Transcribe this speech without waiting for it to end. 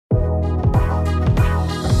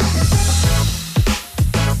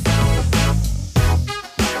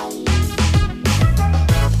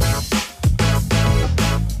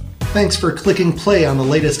Thanks for clicking play on the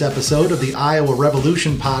latest episode of the Iowa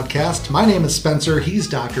Revolution podcast. My name is Spencer. He's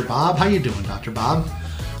Dr. Bob. How you doing, Dr. Bob?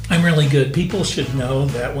 I'm really good. People should know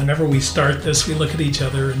that whenever we start this, we look at each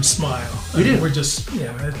other and smile. We do. We're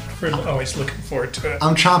always looking forward to it.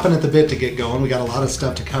 I'm chomping at the bit to get going. We got a lot of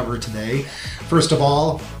stuff to cover today. First of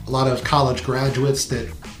all, a lot of college graduates that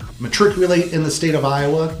matriculate in the state of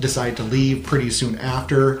Iowa decide to leave pretty soon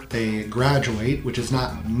after they graduate, which is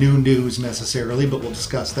not new news necessarily, but we'll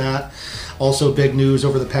discuss that. Also, big news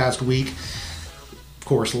over the past week. Of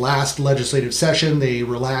course, last legislative session, they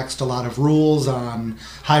relaxed a lot of rules on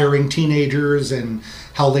hiring teenagers and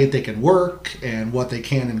how late they can work and what they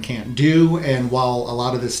can and can't do. And while a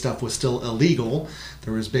lot of this stuff was still illegal,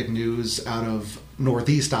 there was big news out of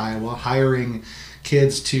Northeast Iowa hiring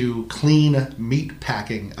kids to clean meat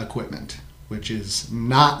packing equipment, which is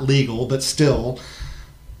not legal, but still,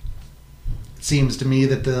 it seems to me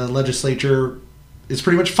that the legislature is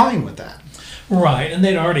pretty much fine with that. Right, and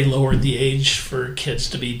they'd already lowered the age for kids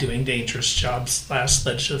to be doing dangerous jobs last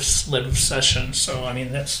legislative session, so I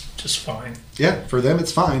mean, that's just fine. Yeah, for them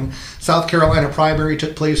it's fine. South Carolina primary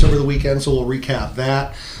took place over the weekend, so we'll recap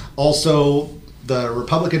that. Also, the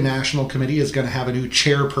Republican National Committee is going to have a new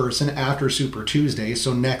chairperson after Super Tuesday,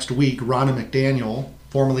 so next week, Ronna McDaniel,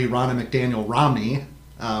 formerly Ronna McDaniel Romney,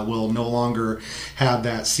 will no longer have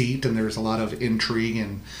that seat, and there's a lot of intrigue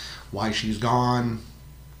in why she's gone.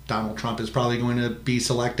 Donald Trump is probably going to be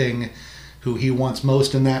selecting who he wants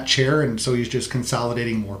most in that chair, and so he's just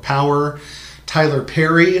consolidating more power. Tyler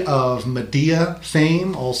Perry of Madea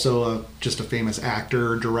fame, also just a famous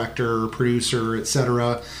actor, director, producer,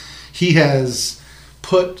 etc., he has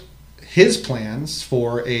put his plans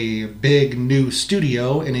for a big new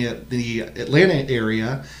studio in the Atlanta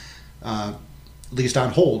area at least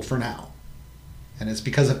on hold for now. And it's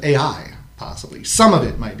because of AI, possibly. Some of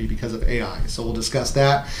it might be because of AI, so we'll discuss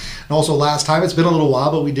that. And also last time, it's been a little while,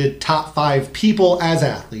 but we did top 5 people as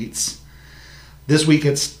athletes. This week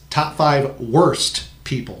it's top 5 worst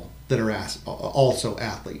people that are also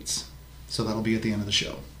athletes. So that'll be at the end of the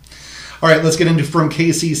show. All right, let's get into from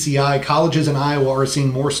KCCI. Colleges in Iowa are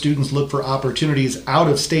seeing more students look for opportunities out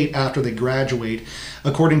of state after they graduate,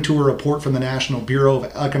 according to a report from the National Bureau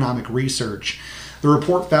of Economic Research. The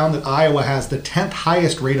report found that Iowa has the 10th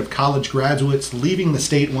highest rate of college graduates leaving the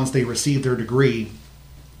state once they receive their degree.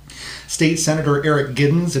 State Senator Eric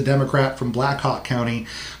Giddens, a Democrat from Black Hawk County,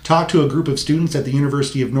 talked to a group of students at the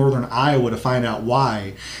University of Northern Iowa to find out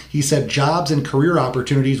why. He said jobs and career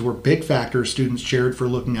opportunities were big factors students shared for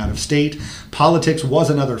looking out of state. Politics was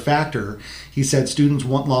another factor. He said students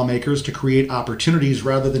want lawmakers to create opportunities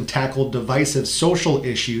rather than tackle divisive social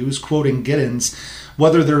issues, quoting Giddens,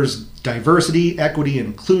 whether there's diversity, equity, and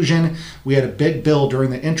inclusion. We had a big bill during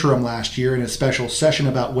the interim last year in a special session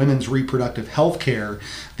about women's reproductive health care.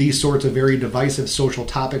 These sorts of very divisive social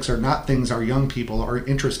topics are not things our young people are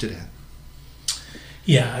interested in.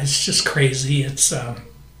 Yeah, it's just crazy.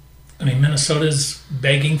 Minnesota's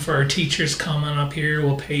begging for our teachers coming up here.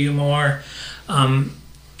 We'll pay you more.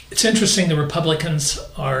 It's interesting, the Republicans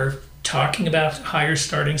are talking about higher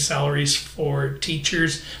starting salaries for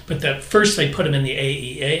teachers, but that first they put them in the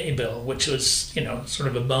AEA bill, which was, sort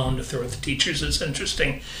of a bone to throw at the teachers. It's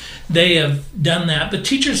interesting. They have done that, but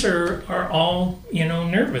teachers are all,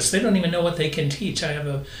 nervous. They don't even know what they can teach. I have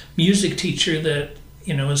a music teacher that,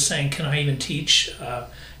 is saying, can I even teach,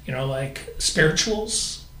 like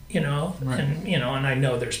spirituals? Right. And I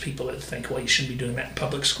know there's people that think, well, you shouldn't be doing that in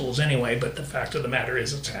public schools anyway. But the fact of the matter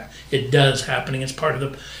is, it does happening. It's part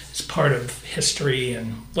of history,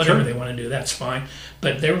 and whatever Sure. they want to do, that's fine.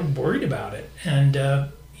 But they're worried about it, and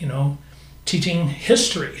teaching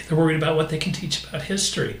history. They're worried about what they can teach about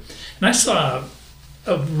history. And I saw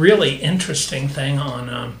a really interesting thing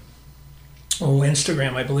on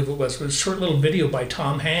Instagram, I believe it was a short little video by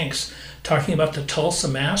Tom Hanks talking about the Tulsa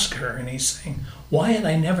Massacre, and he's saying, why had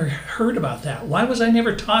I never heard about that? Why was I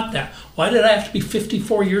never taught that? Why did I have to be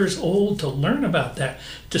 54 years old to learn about that?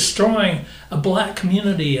 Destroying a black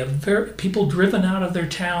community, people driven out of their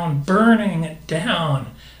town, burning it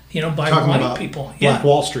down, by Talking white about people. Black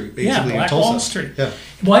Wall Street, basically. Yeah, Black Wall Street. Yeah.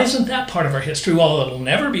 Why isn't that part of our history? Well, it'll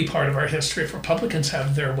never be part of our history if Republicans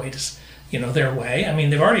have their way their way. I mean,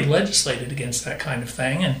 they've already legislated against that kind of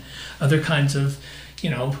thing, and other kinds of,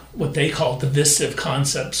 what they call divisive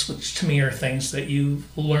concepts, which to me are things that you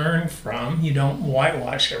learn from. You don't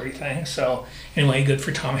whitewash everything. So anyway, good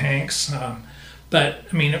for Tom Hanks. But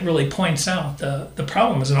it really points out the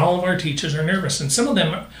problem is, and all of our teachers are nervous, and some of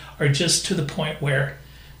them are just to the point where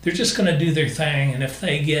they're just going to do their thing, and if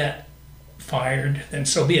they get fired, then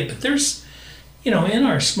so be it. But there's in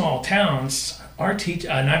our small towns, our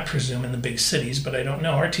and I presume in the big cities, but I don't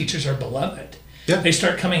know, our teachers are beloved. Yeah. They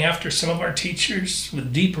start coming after some of our teachers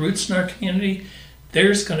with deep roots in our community.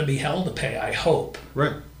 There's going to be hell to pay, I hope.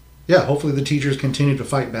 Right. Yeah, hopefully the teachers continue to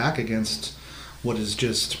fight back against what is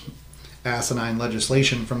just asinine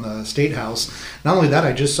legislation from the State House. Not only that,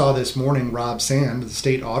 I just saw this morning Rob Sand, the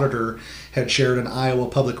state auditor, had shared an Iowa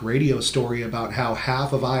Public Radio story about how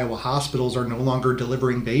half of Iowa hospitals are no longer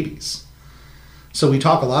delivering babies. So we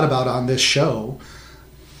talk a lot about on this show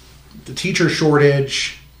the teacher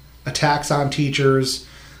shortage, attacks on teachers,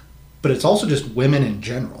 but it's also just women in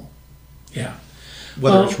general. Yeah.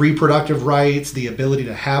 Whether it's reproductive rights, the ability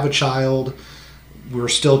to have a child, we're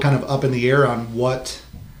still kind of up in the air on what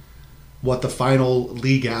the final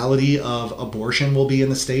legality of abortion will be in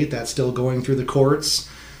the state. That's still going through the courts.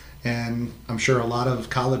 And I'm sure a lot of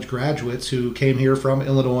college graduates who came here from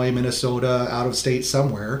Illinois, Minnesota, out of state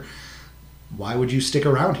somewhere, why would you stick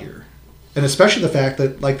around here? And especially the fact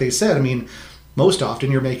that, like they said, I mean, most often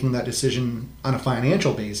you're making that decision on a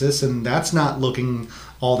financial basis, and that's not looking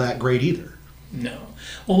all that great either. No.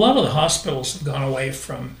 Well, a lot of the hospitals have gone away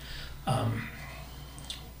from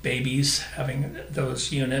babies, having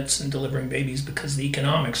those units and delivering babies because the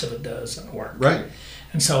economics of it doesn't work. Right.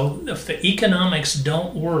 And so if the economics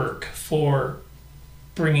don't work for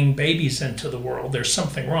bringing babies into the world, there's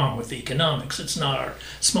something wrong with the economics. It's not our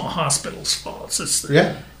small hospitals' fault.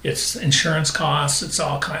 It's insurance costs. It's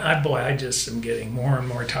all I just am getting more and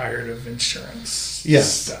more tired of insurance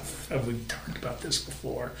stuff. We've talked about this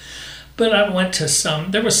before. But I went to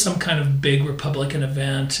there was some kind of big Republican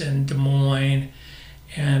event in Des Moines,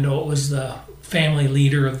 and it was the family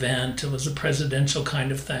leader event. It was a presidential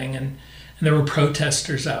kind of thing, and there were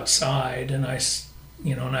protesters outside, and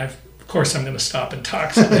of course I'm going to stop and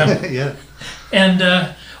talk to them. Yeah.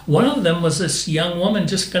 And one of them was this young woman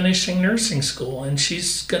just finishing nursing school, and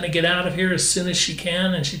she's going to get out of here as soon as she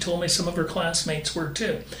can, and she told me some of her classmates were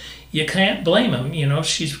too. You can't blame them.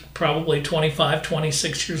 She's probably 25,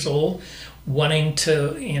 26 years old, wanting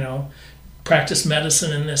to, practice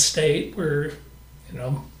medicine in this state where,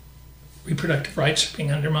 reproductive rights are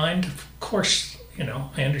being undermined. Of course,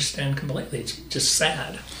 I understand completely. It's just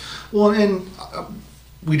sad. Well, and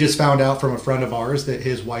we just found out from a friend of ours that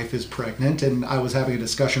his wife is pregnant, and I was having a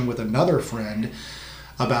discussion with another friend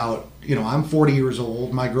about, I'm 40 years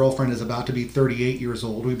old. My girlfriend is about to be 38 years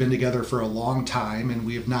old. We've been together for a long time, and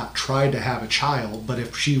we have not tried to have a child. But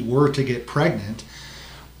if she were to get pregnant,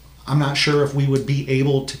 I'm not sure if we would be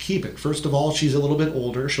able to keep it. First of all, she's a little bit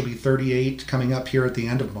older. She'll be 38 coming up here at the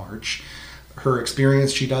end of March. Her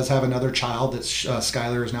experience, she does have another child. That's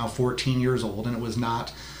Skylar is now 14 years old, and it was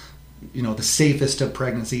not, the safest of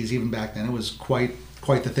pregnancies even back then. It was quite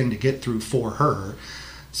the thing to get through for her.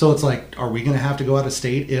 So it's like, are we going to have to go out of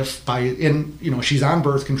state if she's on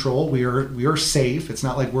birth control? We are safe. It's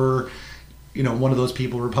not like we're, one of those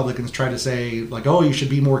people Republicans try to say like, oh, you should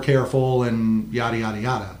be more careful and yada, yada,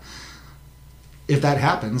 yada. If that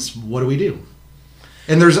happens, what do we do?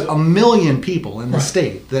 And there's a million people in the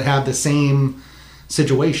state that have the same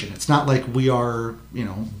situation. It's not like we are,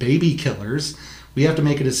 baby killers. We have to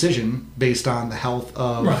make a decision based on the health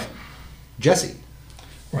of Jesse.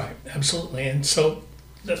 Right, absolutely. And so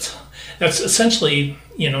that's essentially,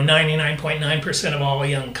 99.9% of all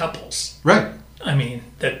young couples. Right. I mean,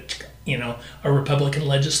 that, our Republican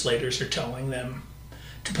legislators are telling them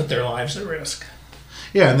to put their lives at risk.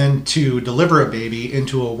 Yeah, and then to deliver a baby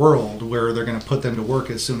into a world where they're going to put them to work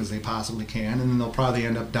as soon as they possibly can, and then they'll probably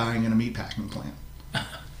end up dying in a meatpacking plant.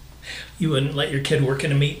 You wouldn't let your kid work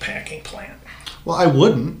in a meatpacking plant. Well, I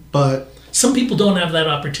wouldn't, but some people don't have that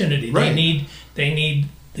opportunity. Right.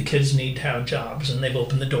 The kids need to have jobs, and they've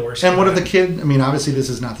opened the doors. And what if the kid, obviously this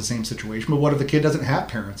is not the same situation, but what if the kid doesn't have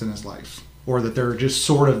parents in his life? Or that they're just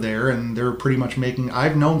sort of there and they're pretty much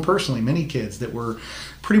I've known personally many kids that were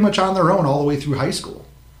pretty much on their own all the way through high school.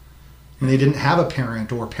 They didn't have a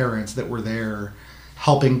parent or parents that were there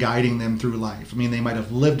helping, guiding them through life. They might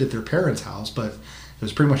have lived at their parents' house, but it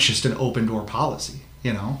was pretty much just an open door policy,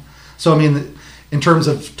 So, in terms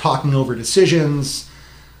of talking over decisions,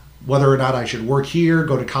 whether or not I should work here,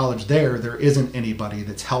 go to college there isn't anybody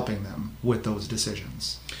that's helping them with those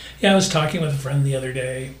decisions. Yeah, I was talking with a friend the other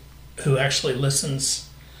day who actually listens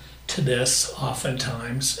to this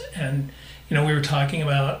oftentimes, and we were talking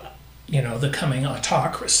about the coming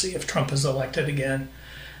autocracy if Trump is elected again,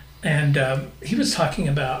 and he was talking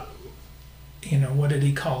about what did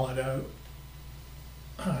he call it,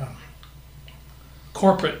 a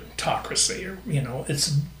corporate autocracy, or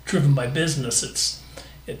it's driven by business.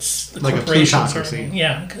 It's the like a corporations plutocracy.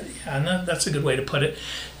 And that's a good way to put it.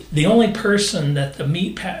 The only person that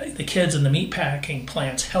the kids in the meatpacking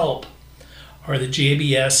plants help are the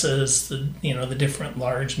JBSs, the different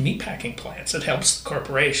large meatpacking plants. It helps the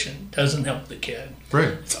corporation, doesn't help the kid. Right.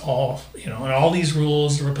 It's all, and all these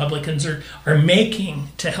rules the Republicans are making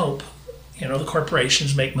to help, the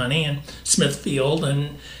corporations make money in Smithfield,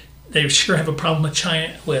 and they sure have a problem with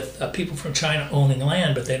China, with people from China owning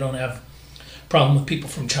land, but they don't have a problem with people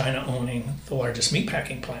from China owning the largest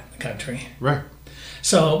meatpacking plant in the country. Right.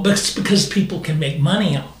 So, but it's because people can make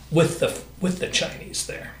money with the Chinese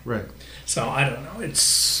there. Right. So I don't know.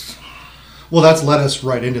 Well, that's led us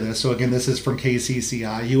right into this. So again, this is from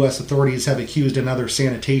KCCI. U.S. authorities have accused another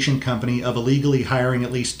sanitation company of illegally hiring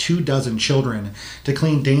at least 24 children to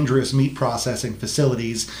clean dangerous meat processing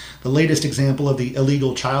facilities. The latest example of the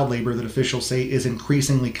illegal child labor that officials say is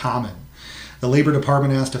increasingly common. The Labor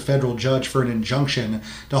Department asked a federal judge for an injunction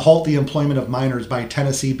to halt the employment of minors by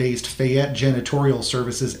Tennessee-based Fayette Janitorial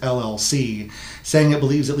Services, LLC, saying it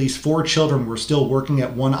believes at least 4 children were still working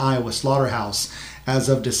at one Iowa slaughterhouse as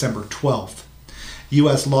of December 12th.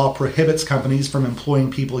 U.S. law prohibits companies from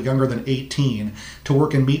employing people younger than 18 to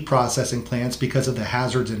work in meat processing plants because of the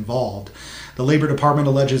hazards involved. The Labor Department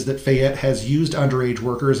alleges that Fayette has used underage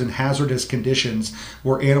workers in hazardous conditions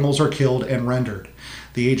where animals are killed and rendered.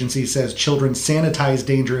 The agency says children sanitize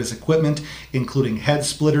dangerous equipment, including head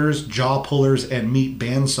splitters, jaw pullers, and meat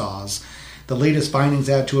bandsaws. The latest findings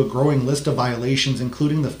add to a growing list of violations,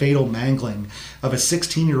 including the fatal mangling of a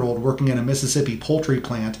 16-year-old working in a Mississippi poultry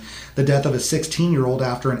plant, the death of a 16-year-old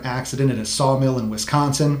after an accident in a sawmill in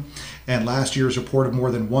Wisconsin, and last year's report of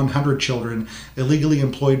more than 100 children illegally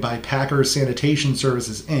employed by Packers Sanitation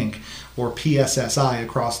Services, Inc., or PSSI,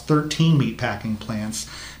 across 13 meatpacking plants.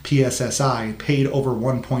 PSSI paid over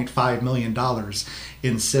 $1.5 million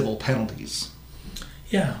in civil penalties.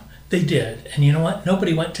 Yeah, they did. And you know what?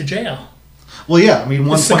 Nobody went to jail. Well, yeah, I mean,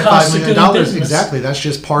 $1.5 million, exactly. That's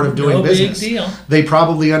just part of doing business. Big deal. They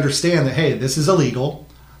probably understand that, hey, this is illegal.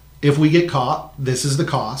 If we get caught, this is the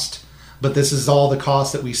cost. But this is all the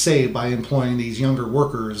cost that we save by employing these younger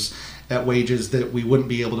workers at wages that we wouldn't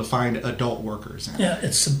be able to find adult workers in. Yeah,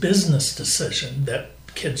 it's a business decision that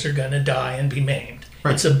kids are going to die and be maimed.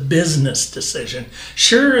 Right. It's a business decision.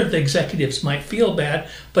 Sure, the executives might feel bad,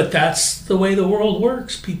 but that's the way the world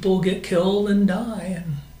works. People get killed and die.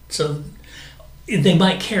 And so they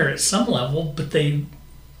might care at some level, but they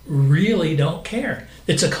really don't care.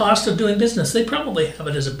 It's a cost of doing business. They probably have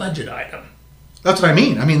it as a budget item. That's what I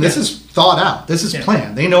mean. I mean, this is thought out. This is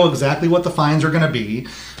planned. They know exactly what the fines are going to be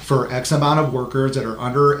for X amount of workers that are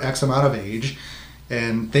under X amount of age,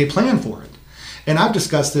 and they plan for it. And I've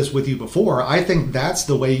discussed this with you before. I think that's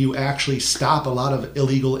the way you actually stop a lot of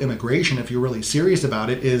illegal immigration, if you're really serious about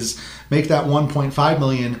it, is make that 1.5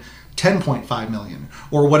 million 10.5 million,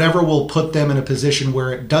 or whatever will put them in a position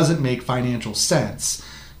where it doesn't make financial sense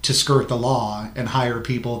to skirt the law and hire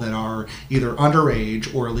people that are either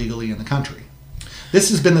underage or illegally in the country. This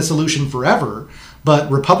has been the solution forever, but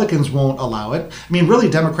Republicans won't allow it. I mean, really,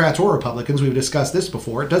 Democrats or Republicans, we've discussed this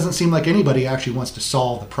before, it doesn't seem like anybody actually wants to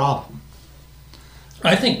solve the problem.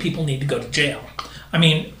 I think people need to go to jail. I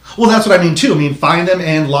mean... Well, that's what I mean, too. I mean, find them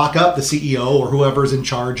and lock up the CEO or whoever's in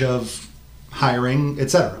charge of hiring,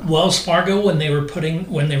 etc. Wells Fargo, when they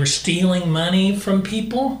were stealing money from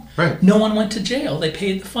people, right. No one went to jail. They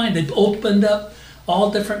paid the fine. They've opened up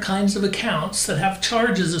all different kinds of accounts that have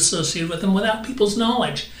charges associated with them without people's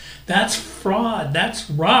knowledge. That's fraud. That's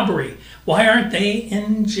robbery. Why aren't they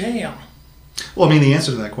in jail? Well, I mean, the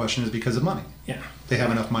answer to that question is because of money. Yeah. They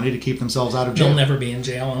have enough money to keep themselves out of jail. They'll never be in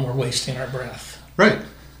jail, and we're wasting our breath. Right.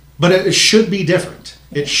 But it should be different.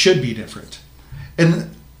 It should be different.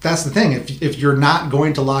 And that's the thing. If you're not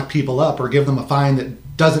going to lock people up or give them a fine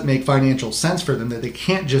that doesn't make financial sense for them, that they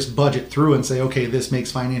can't just budget through and say, okay, this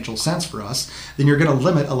makes financial sense for us, then you're going to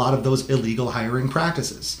limit a lot of those illegal hiring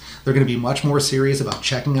practices. They're going to be much more serious about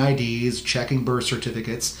checking IDs, checking birth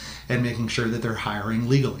certificates, and making sure that they're hiring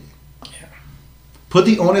legally. Yeah. Put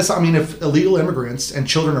the onus, I mean, if illegal immigrants and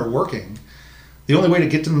children are working, the only way to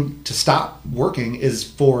get them to stop working is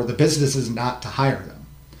for the businesses not to hire them.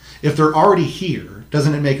 If they're already here,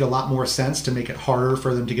 doesn't it make a lot more sense to make it harder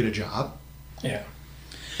for them to get a job? Yeah.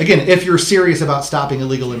 Again, if you're serious about stopping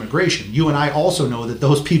illegal immigration, you and I also know that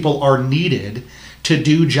those people are needed to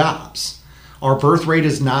do jobs. Our birth rate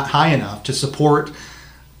is not high enough to support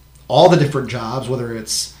all the different jobs, whether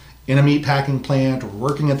it's in a meat packing plant or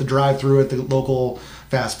working at the drive-thru at the local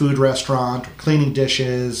fast food restaurant, or cleaning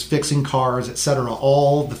dishes, fixing cars, etc.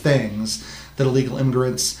 All the things that illegal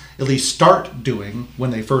immigrants at least start doing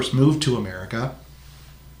when they first move to America.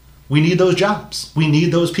 Yeah. We need those jobs. We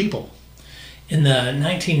need those people. In the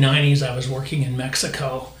 1990s, I was working in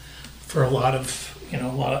Mexico for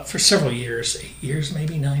for several years, 8 years,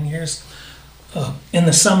 maybe 9 years. In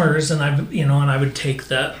the summers, and I would take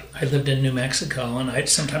I lived in New Mexico, and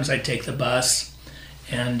sometimes I'd take the bus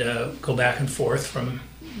and go back and forth from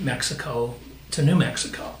Mexico to New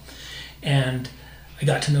Mexico. And I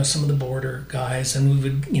got to know some of the border guys, and we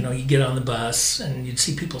would, you get on the bus and you'd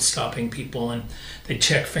see people stopping people, and they'd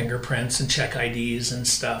check fingerprints and check IDs and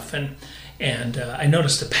stuff. And I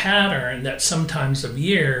noticed a pattern that sometimes of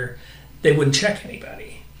year they wouldn't check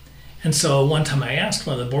anybody. And so one time I asked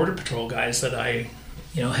one of the Border Patrol guys that I,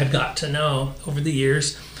 had got to know over the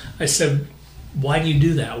years, I said, why do you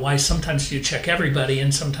do that? Why sometimes you check everybody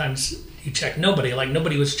and sometimes you check nobody? Like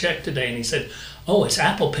nobody was checked today. And he said, oh, it's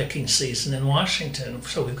apple picking season in Washington,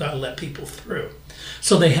 so we've got to let people through.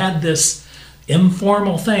 So they had this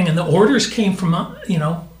informal thing, and the orders came from,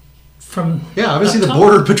 obviously the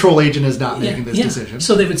Border Patrol agent is not making this decision.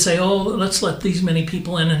 So they would say, oh, let's let these many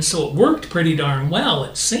people in. And so it worked pretty darn well,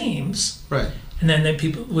 it seems. Right. And then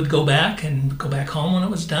people would go back home when it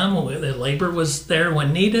was done. The labor was there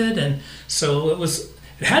when needed. And so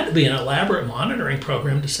it had to be an elaborate monitoring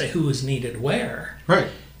program to say who was needed where. Right.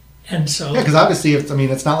 And so... Yeah, because obviously,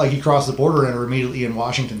 it's not like you cross the border and are immediately in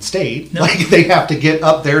Washington State. No. Like, they have to get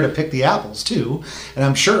up there to pick the apples, too. And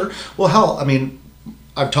I'm sure... Well, hell,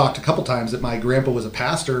 I've talked a couple times that my grandpa was a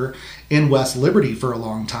pastor in West Liberty for a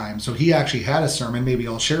long time. So he actually had a sermon, maybe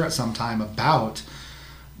I'll share it sometime, about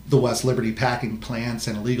the West Liberty packing plants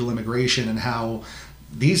and illegal immigration and how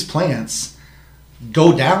these plants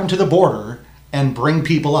go down to the border and bring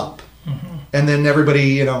people up. Mm-hmm. And then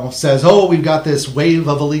everybody, says, oh, we've got this wave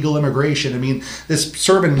of illegal immigration. This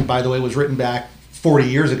sermon, by the way, was written back 40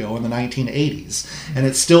 years ago in the 1980s. And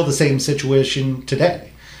it's still the same situation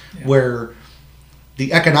today, where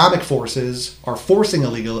the economic forces are forcing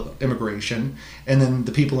illegal immigration, and then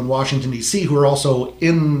the people in Washington, D.C., who are also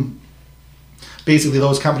basically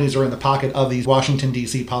those companies are in the pocket of these Washington,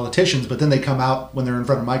 D.C. politicians, but then they come out when they're in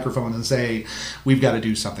front of microphones and say, we've got to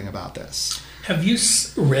do something about this. Have you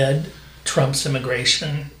read Trump's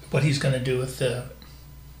immigration, what he's going to do with the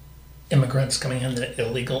immigrants coming in, the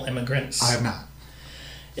illegal immigrants? I have not.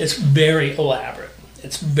 It's very elaborate.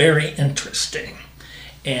 It's very interesting.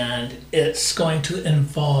 And it's going to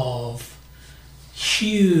involve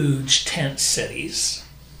huge tent cities.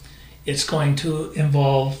 It's going to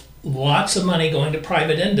involve lots of money going to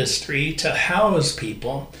private industry to house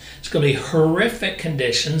people. It's going to be horrific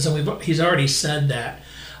conditions, and he's already said that,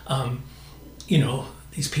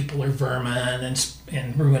 these people are vermin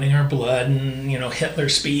and ruining our blood and, Hitler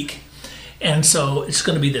speak. And so it's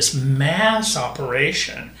going to be this mass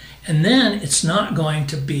operation. And then it's not going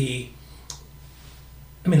to be...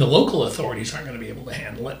 the local authorities aren't going to be able to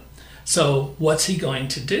handle it. So what's he going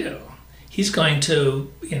to do? He's going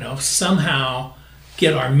to, somehow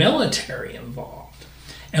get our military involved.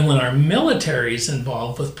 And when our military is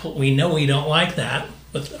involved we know we don't like that,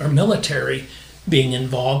 with our military being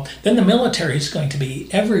involved, then the military is going to be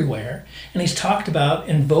everywhere. And he's talked about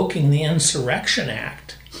invoking the Insurrection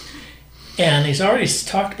Act. And he's already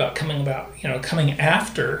talked about coming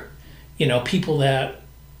after, people that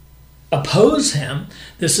oppose him.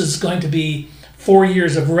 This is going to be 4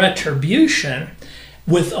 years of retribution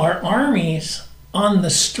with our armies on the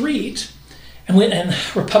street. And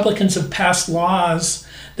Republicans have passed laws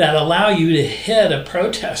that allow you to hit a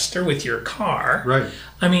protester with your car. Right.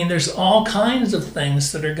 There's all kinds of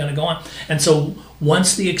things that are going to go on. And so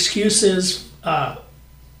once the excuse is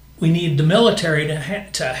we need the military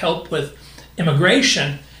to help with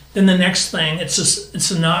immigration, then the next thing,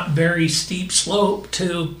 it's a not very steep slope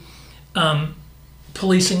to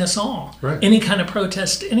policing us all. Right. Any kind of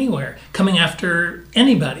protest anywhere, coming after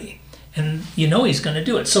anybody. And he's going to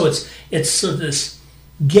do it. So it's sort of this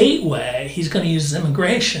gateway. He's going to use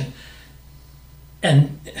immigration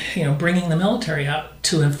and bringing the military out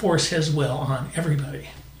to enforce his will on everybody.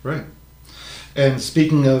 Right. And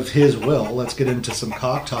speaking of his will, let's get into some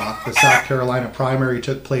cock talk. The South Carolina primary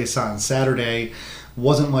took place on Saturday.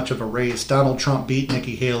 Wasn't much of a race. Donald Trump beat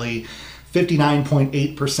Nikki Haley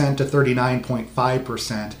 59.8% to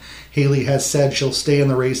 39.5%. Haley has said she'll stay in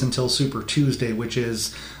the race until Super Tuesday, which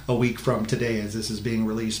is a week from today, as this is being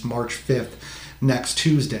released March 5th, next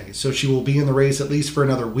Tuesday. So she will be in the race at least for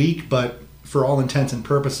another week, but for all intents and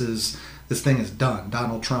purposes, this thing is done.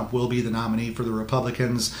 Donald Trump will be the nominee for the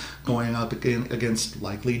Republicans, going up against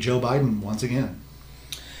likely Joe Biden once again.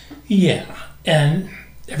 Yeah, and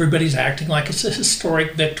everybody's acting like it's a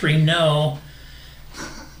historic victory. No,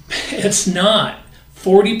 it's not.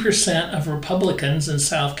 40% of Republicans in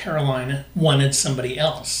South Carolina wanted somebody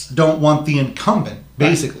else. Don't want the incumbent,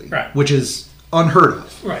 basically, Right. which is unheard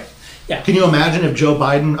of. Right. Yeah. Can you imagine if Joe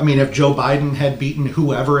Biden had beaten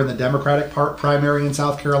whoever in the Democratic primary in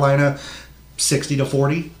South Carolina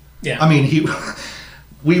 60-40? Yeah. I mean,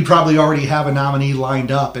 we probably already have a nominee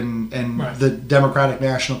lined up, and Right. the Democratic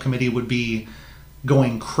National Committee would be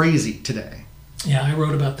going crazy today. Yeah, I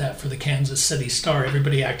wrote about that for the Kansas City Star.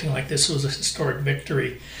 Everybody acting like this was a historic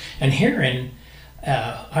victory. And here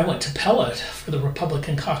I went to Pella for the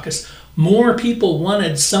Republican caucus. More people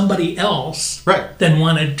wanted somebody else Right. than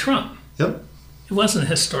wanted Trump. Yep. It wasn't a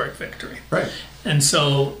historic victory. Right. And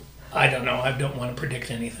so, I don't know. I don't want to predict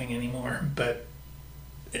anything anymore. But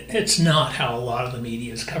it's not how a lot of the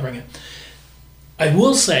media is covering it. I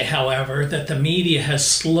will say, however, that the media has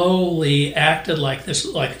slowly acted like this,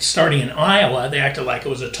 like starting in Iowa, they acted like it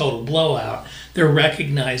was a total blowout. They're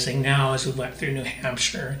recognizing now, as we went through New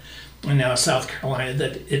Hampshire and now South Carolina,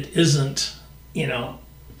 that it isn't,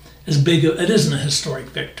 as big. It isn't a historic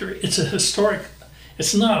victory. It's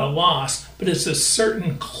not a loss, but it's a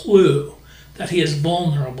certain clue that he is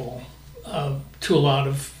vulnerable to a lot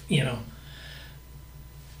of,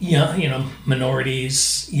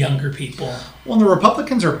 minorities, younger people. Well, the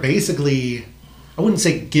Republicans are basically, I wouldn't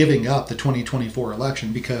say giving up the 2024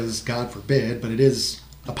 election because, God forbid, but it is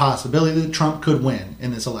a possibility that Trump could win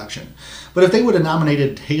in this election. But if they would have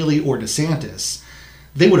nominated Haley or DeSantis,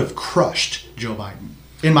 they would have crushed Joe Biden,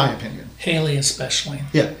 in my opinion. Haley especially.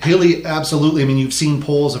 Yeah, Haley, absolutely. I mean, you've seen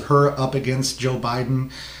polls of her up against Joe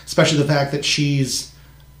Biden, especially the fact that she's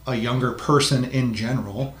a younger person in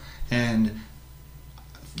general. And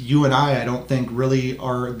you and I don't think really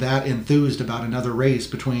are that enthused about another race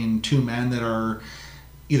between two men that are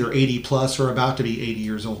either 80 plus or about to be 80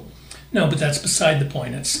 years old. No, but that's beside the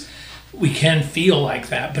point. We can feel like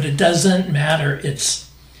that, but it doesn't matter. It's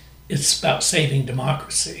about saving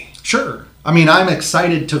democracy. Sure. I mean, I'm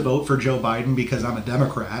excited to vote for Joe Biden because I'm a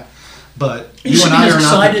Democrat, but you and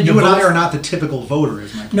I are not the typical voter,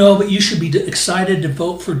 is my point. No, but you should be excited to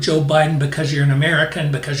vote for Joe Biden because you're an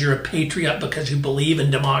American, because you're a patriot, because you believe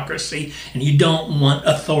in democracy, and you don't want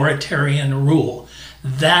authoritarian rule.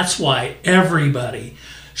 That's why everybody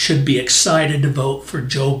should be excited to vote for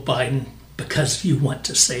Joe Biden, because you want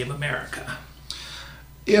to save America.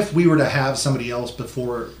 If we were to have somebody else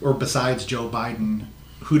before or besides Joe Biden,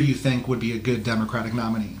 who do you think would be a good Democratic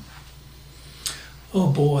nominee?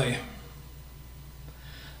 Oh boy.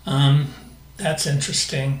 That's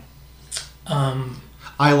interesting.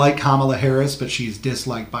 I like Kamala Harris, but she's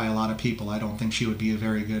disliked by a lot of people. I don't think she would be a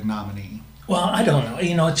very good nominee. Well, I don't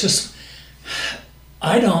know. It's just,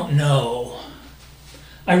 I don't know.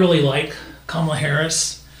 I really like Kamala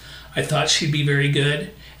Harris. I thought she'd be very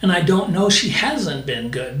good. And I don't know, she hasn't been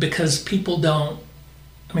good because people don't,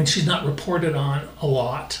 she's not reported on a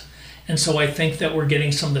lot. And so I think that we're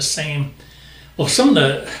getting some of the same, some of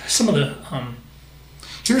the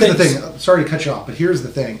Here's the thing. Sorry to cut you off, but here's the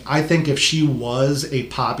thing. I think if she was a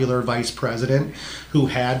popular vice president who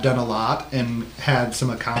had done a lot and had some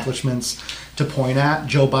accomplishments to point at,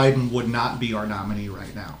 Joe Biden would not be our nominee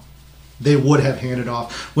right now. They would have handed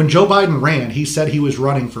off. When Joe Biden ran, he said he was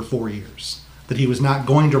running for 4 years, that he was not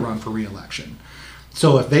going to run for re-election.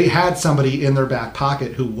 So if they had somebody in their back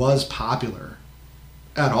pocket who was popular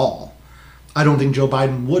at all, I don't think Joe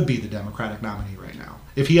Biden would be the Democratic nominee right now.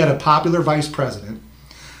 If he had a popular vice president,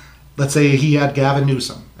 let's say he had Gavin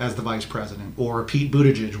Newsom as the vice president, or Pete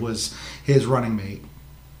Buttigieg was his running mate.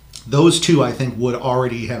 Those two, I think, would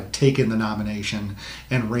already have taken the nomination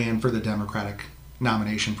and ran for the Democratic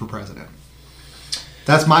nomination for president.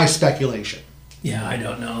 That's my speculation. Yeah, I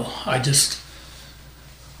don't know. I don't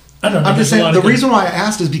know. I'm just saying, the reason why I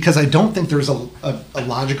asked is because I don't think there's a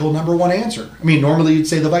logical number one answer. Normally you'd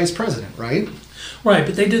say the vice president, right? Right,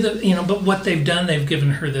 but they do but what they've done, they've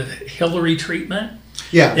given her the Hillary treatment.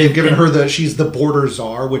 Yeah, they've given her she's the border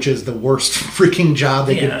czar, which is the worst freaking job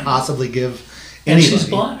they could possibly give anybody. And she's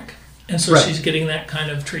black. And so Right. she's getting that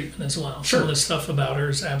kind of treatment as well. Sure. Some of the stuff about her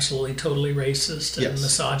is absolutely totally racist and Yes.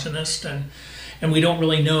 misogynist, and we don't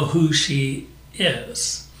really know who she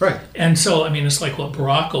is. Right. And so, it's like what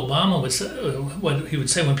Barack Obama would say, what he would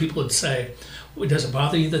say when people would say, well, does it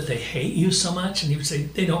bother you that they hate you so much? And he would say,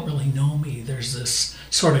 they don't really know me. There's this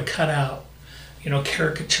sort of cutout,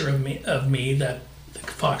 caricature of me that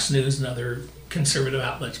Fox News and other conservative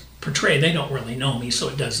outlets portray. They don't really know me, so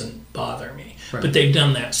it doesn't bother me. Right. But they've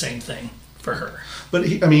done that same thing for her. But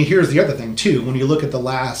here's the other thing too. When you look at the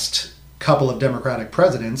last couple of Democratic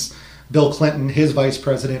presidents, Bill Clinton, his vice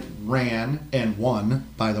president, ran and won,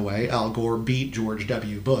 by the way. Al Gore beat George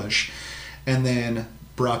W. Bush. And then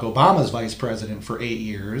Barack Obama's vice president for 8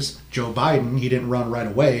 years. Joe Biden, he didn't run right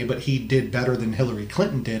away, but he did better than Hillary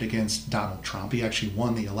Clinton did against Donald Trump. He actually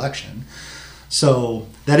won the election. So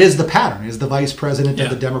that is the pattern, is the vice president of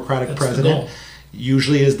the Democratic president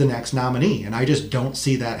usually is the next nominee. And I just don't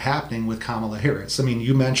see that happening with Kamala Harris. I mean,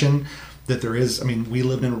 you mentioned that there is, I mean, we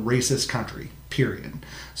live in a racist country, period.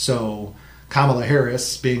 So Kamala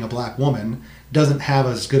Harris, being a black woman, doesn't have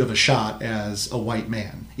as good of a shot as a white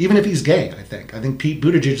man. Even if he's gay, I think. I think Pete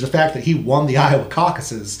Buttigieg, the fact that he won the Iowa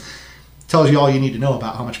caucuses, tells you all you need to know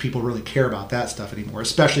about how much people really care about that stuff anymore,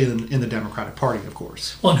 especially in the Democratic Party, of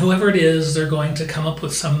course. Well, and whoever it is, they're going to come up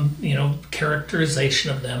with some,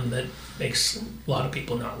 characterization of them that makes a lot of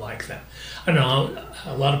people not like them. I don't know,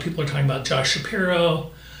 a lot of people are talking about Josh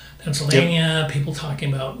Shapiro, Pennsylvania, people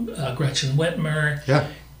talking about Gretchen Whitmer. Yeah.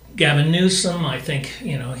 Gavin Newsom, I think,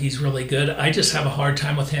 he's really good. I just have a hard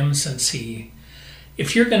time with him since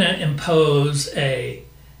if you're going to impose a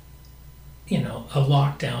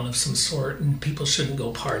lockdown of some sort and people shouldn't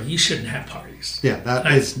go party, you shouldn't have parties. Yeah,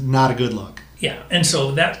 that is not a good look. Yeah, and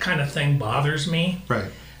so that kind of thing bothers me.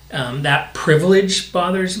 Right. That privilege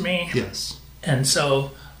bothers me. Yes. And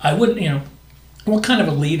so I wouldn't, what kind of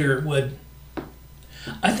a leader would,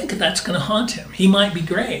 I think that's going to haunt him. He might be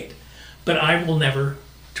great, but I will never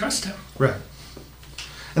trust him. Right.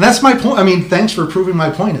 And that's my point. I mean, thanks for proving my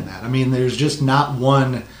point in that. I mean, there's just not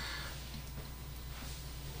one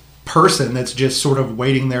person that's just sort of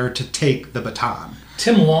waiting there to take the baton.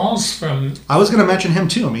 Tim Walz from... I was going to mention him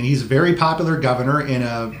too. I mean, he's a very popular governor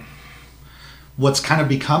in what's kind of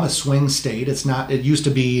become a swing state. It's not, it used to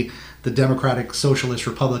be the Democratic Socialist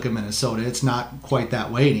Republic of Minnesota. It's not quite that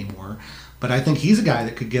way anymore. But I think he's a guy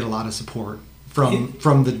that could get a lot of support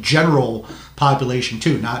from the general population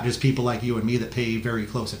too, not just people like you and me that pay very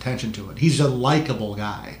close attention to it. He's a likable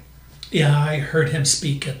guy. Yeah, I heard him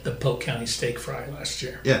speak at the Polk County Steak Fry last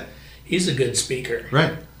year. Yeah. He's a good speaker.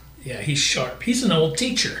 Right. Yeah, he's sharp. He's an old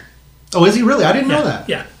teacher. Oh, is he really? I didn't know that.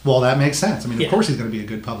 Yeah. Well, that makes sense. I mean, of course he's going to be a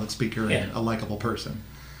good public speaker and a likable person.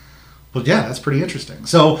 Well, yeah, that's pretty interesting.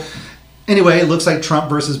 So, anyway, it looks like Trump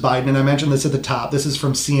versus Biden, and I mentioned this at the top. This is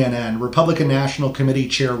from CNN. Republican National Committee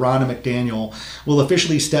Chair Ronna McDaniel will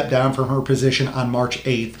officially step down from her position on March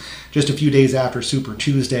 8th, just a few days after Super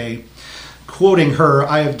Tuesday. Quoting her,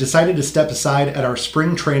 "I have decided to step aside at our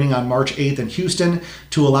spring training on March 8th in Houston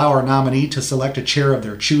to allow our nominee to select a chair of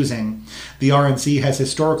their choosing. The RNC has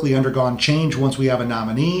historically undergone change once we have a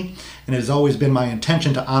nominee, and it has always been my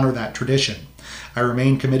intention to honor that tradition. I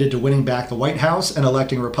remain committed to winning back the White House and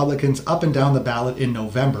electing Republicans up and down the ballot in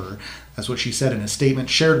November." That's what she said in a statement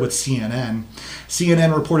shared with CNN.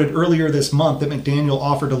 CNN reported earlier this month that McDaniel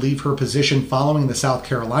offered to leave her position following the South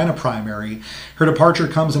Carolina primary. Her departure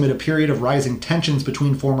comes amid a period of rising tensions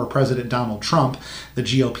between former President Donald Trump, the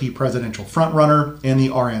GOP presidential frontrunner, and the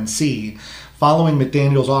RNC. Following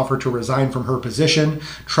McDaniel's offer to resign from her position,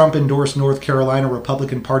 Trump endorsed North Carolina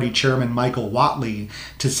Republican Party Chairman Michael Whatley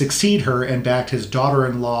to succeed her and backed his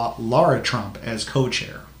daughter-in-law Laura Trump as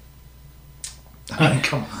co-chair. I mean,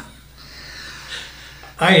 come on.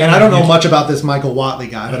 I don't know much about this Michael Whatley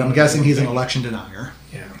guy, but I'm guessing he's an election denier.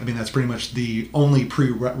 Yeah. I mean, that's pretty much the only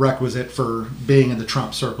prerequisite for being in the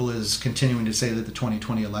Trump circle is continuing to say that the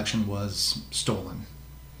 2020 election was stolen.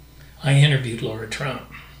 I interviewed Laura Trump.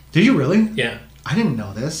 Did you really? Yeah. I didn't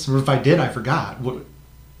know this. Or if I did, I forgot. Was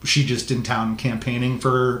she just in town campaigning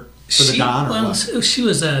for the Don? Or what? She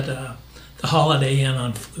was at the Holiday Inn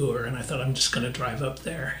on Fleur, and I thought I'm just going to drive up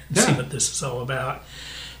there and see what this is all about.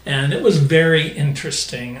 And it was very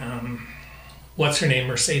interesting. What's her name?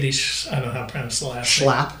 Mercedes, I don't know how to pronounce the last name.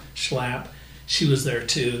 Schlapp. She was there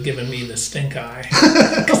too, giving me the stink eye.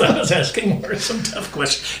 Because I was asking her some tough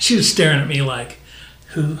questions. She was staring at me like,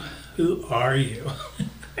 who are you?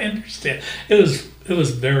 I understand. It was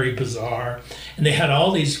very bizarre. And they had all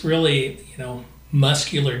these really,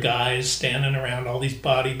 muscular guys standing around, all these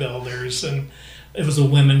bodybuilders. And it was a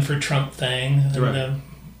Women for Trump thing. And right.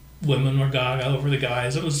 Women were gaga over the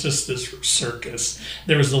guys. It was just this circus.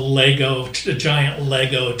 There was a giant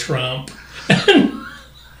Lego Trump.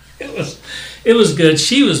 It was good.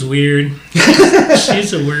 She was weird.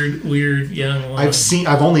 She's a weird young woman.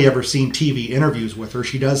 I've only ever seen TV interviews with her.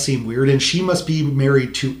 She does seem weird, and she must be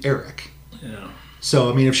married to Eric. Yeah.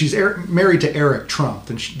 So I mean, if she's married to Eric Trump,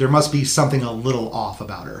 then there must be something a little off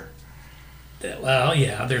about her. Well,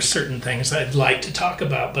 yeah, there's certain things I'd like to talk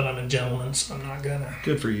about, but I'm a gentleman, so I'm not gonna.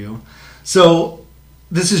 Good for you. So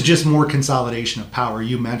this is just more consolidation of power.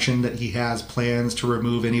 You mentioned that he has plans to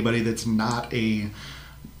remove anybody that's not a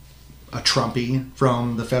Trumpy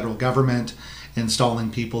from the federal government,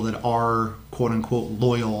 installing people that are quote-unquote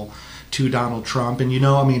loyal to Donald Trump. And,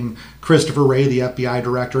 I mean, Christopher Wray, the FBI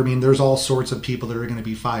director, I mean, there's all sorts of people that are going to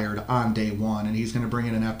be fired on day one. And he's going to bring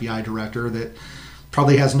in an FBI director that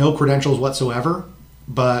probably has no credentials whatsoever.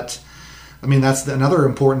 But, I mean, that's another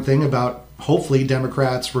important thing about hopefully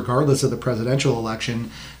Democrats, regardless of the presidential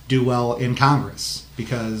election, do well in Congress.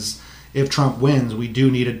 Because if Trump wins, we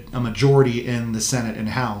do need a majority in the Senate and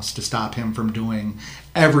House to stop him from doing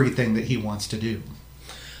everything that he wants to do.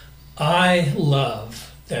 I love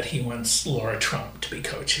that he wants Laura Trump to be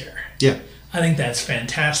co-chair. Yeah. I think that's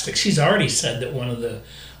fantastic. She's already said that one of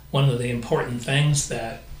the important things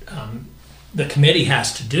that the committee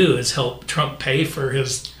has to do is help Trump pay for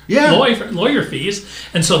his lawyer fees,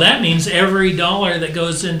 and so that means every dollar that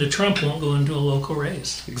goes into Trump won't go into a local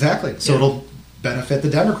race. Exactly. So it'll benefit the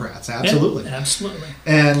Democrats. Absolutely. Yeah, absolutely.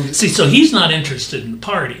 And see, so he's not interested in the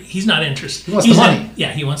party. He's not interested. He wants the money.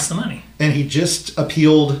 He wants the money. And he just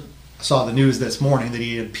appealed. Saw the news this morning that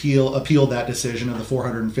he appealed that decision of the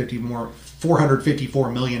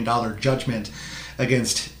 $454 million judgment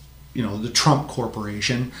against the Trump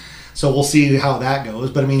Corporation. So we'll see how that goes.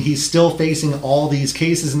 But I mean, he's still facing all these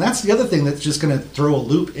cases, and that's the other thing that's just going to throw a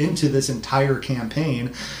loop into this entire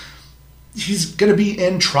campaign. He's going to be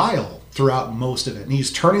in trial throughout most of it, and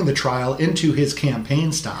he's turning the trial into his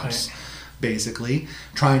campaign stops, right. Basically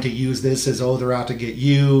trying to use this as, they're out to get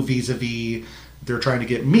you, vis-a-vis they're trying to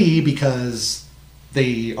get me because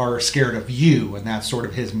they are scared of you, and that's sort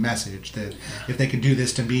of his message, that if they can do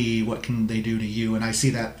this to me, what can they do to you? And I see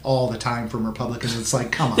that all the time from Republicans. It's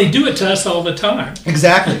like, come on. They do it to us all the time.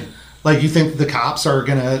 Exactly. Like, you think the cops are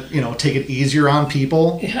going to, take it easier on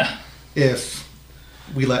people if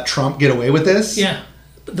we let Trump get away with this? Yeah.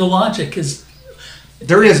 But the logic is...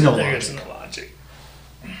 There is no logic. There is no logic.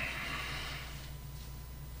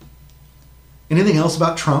 Anything else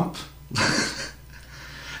about Trump?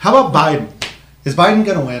 How about Biden? Is Biden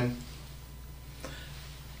going to win?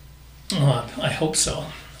 I hope so.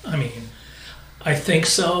 I mean, I think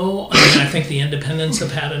so. I think the independents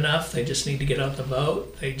have had enough. They just need to get out the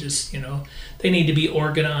vote. They just, they need to be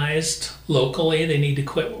organized locally. They need to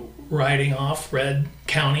quit writing off red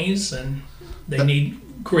counties, and they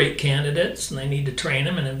need great candidates, and they need to train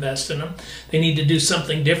them and invest in them. They need to do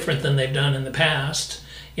something different than they've done in the past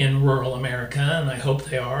in rural America, and I hope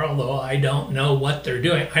they are, although I don't know what they're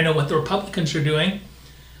doing. I know what the Republicans are doing.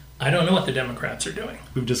 I don't know what the Democrats are doing.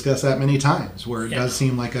 We've discussed that many times, where it does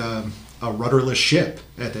seem like a rudderless ship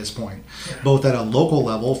at this point, both at a local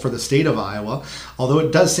level for the state of Iowa, although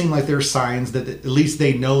it does seem like there's signs that at least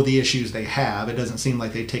they know the issues they have. It doesn't seem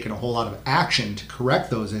like they've taken a whole lot of action to correct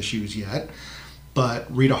those issues yet. But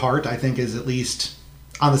Rita Hart, I think, is at least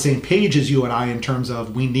on the same page as you and I in terms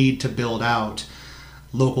of we need to build out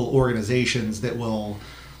local organizations that will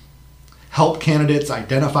help candidates,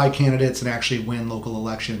 identify candidates, and actually win local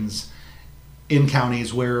elections in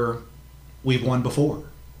counties where we've won before.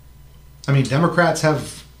 I mean, Democrats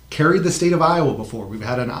have carried the state of Iowa before. We've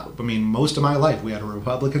had most of my life, we had a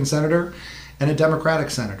Republican senator and a Democratic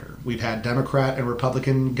senator. We've had Democrat and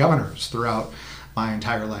Republican governors throughout my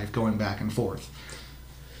entire life, going back and forth.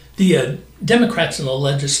 The Democrats in the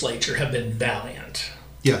legislature have been valiant.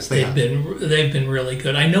 Yes, they've been really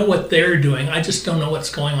good. I know what they're doing. I just don't know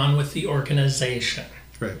what's going on with the organization.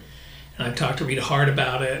 Right. And I've talked to Rita Hart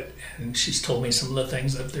about it, and she's told me some of the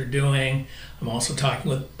things that they're doing. I'm also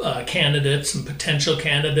talking with candidates and potential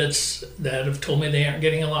candidates that have told me they aren't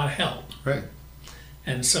getting a lot of help. Right.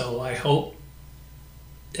 And so I hope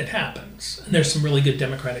it happens. And there's some really good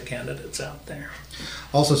Democratic candidates out there.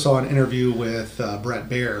 Also saw an interview with Brett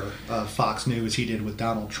Baer of Fox News he did with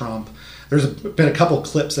Donald Trump. There's been a couple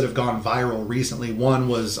clips that have gone viral recently. One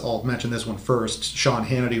was, I'll mention this one first, Sean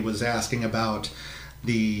Hannity was asking about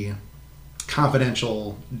the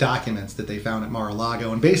confidential documents that they found at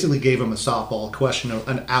Mar-a-Lago, and basically gave him a softball question,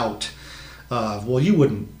 an out of, well, you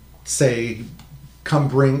wouldn't say, come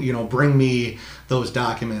bring me those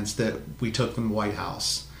documents that we took from the White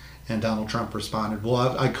House. And Donald Trump responded,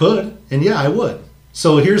 well, I could, and yeah, I would.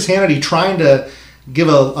 So here's Hannity trying to give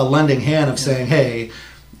a lending hand of saying, hey,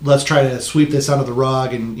 let's try to sweep this under the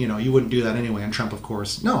rug, and you wouldn't do that anyway. And Trump, of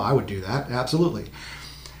course, no, I would do that, absolutely.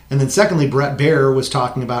 And then secondly, Brett Baer was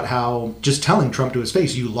talking about how, just telling Trump to his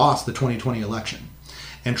face, you lost the 2020 election.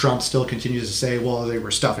 And Trump still continues to say, well, they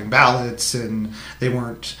were stuffing ballots and they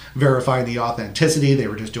weren't verifying the authenticity, they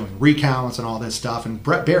were just doing recounts and all this stuff. And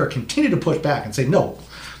Brett Baer continued to push back and say, no,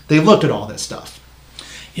 they looked at all this stuff.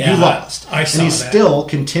 Yeah, you lost. I saw and he's that. Still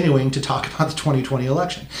continuing to talk about the 2020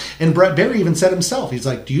 election. And Brett Baer even said himself, he's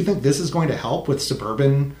like, do you think this is going to help with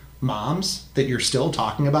suburban moms, that you're still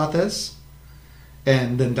talking about this?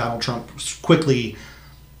 And then Donald Trump quickly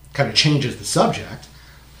kind of changes the subject.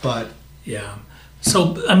 But Yeah.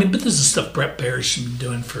 So, I mean, but this is stuff Brett Bear's been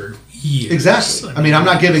doing for years. Exactly. I mean, I'm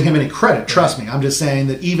not giving him any credit, trust me. I'm just saying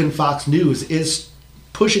that even Fox News is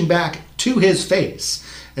pushing back to his face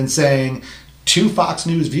and saying to Fox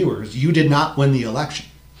News viewers, you did not win the election.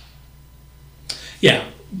 Yeah.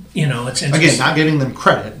 You know, it's interesting. Again, not giving them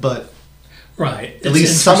credit, but right. At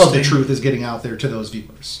least some of the truth is getting out there to those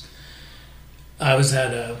viewers. I was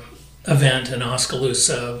at a event in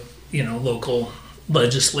Oskaloosa, you know, local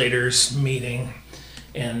legislators meeting,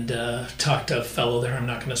 and talked to a fellow there. I'm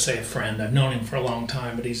not going to say a friend. I've known him for a long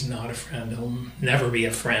time, but he's not a friend. He'll never be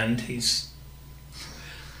a friend.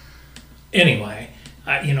 Anyway,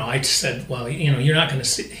 I said, well, you know, you're not going to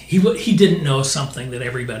see. He didn't know something that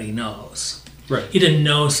everybody knows. Right. He didn't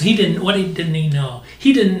know. What didn't he know?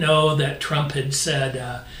 He didn't know that Trump had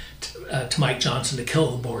said to Mike Johnson to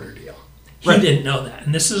kill the border deal. He didn't know that.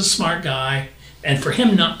 And this is a smart guy. And for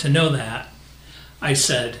him not to know that, I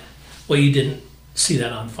said, well, you didn't see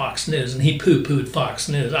that on Fox News. And he poo-pooed Fox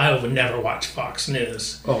News. I would never watch Fox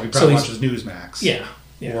News. Oh, he probably watches Newsmax. Yeah.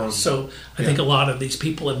 Yeah. So I think a lot of these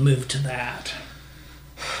people have moved to that.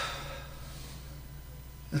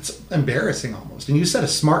 That's embarrassing almost. And you said a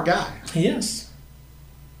smart guy. He is.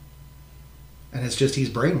 And it's just he's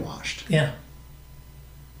brainwashed. Yeah.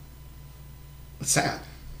 It's sad.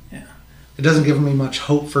 Yeah. It doesn't give me much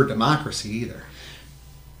hope for democracy either.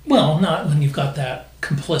 Well, not when you've got that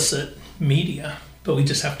complicit media. But we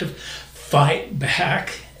just have to fight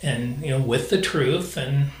back and, you know, with the truth.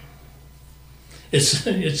 And it's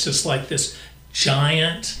just like this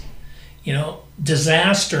giant, you know,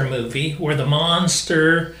 disaster movie where the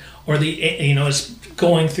monster or the, you know, is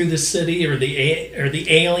going through the city, or the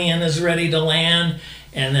alien is ready to land,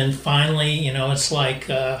 and then finally, you know, it's like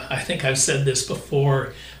I think I've said this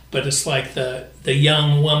before, but it's like the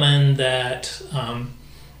young woman that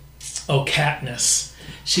Katniss,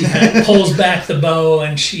 she pulls back the bow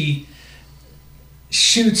and she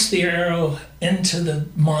shoots the arrow into the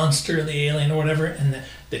monster, the alien, or whatever, and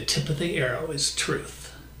the tip of the arrow is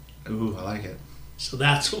truth. Ooh, I like it. So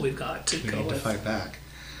that's what we've got to go with. We need to fight back.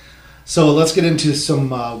 So let's get into some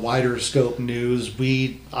wider scope news.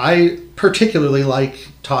 I particularly like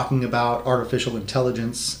talking about artificial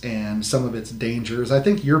intelligence and some of its dangers. I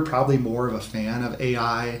think you're probably more of a fan of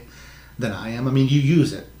AI than I am. I mean, you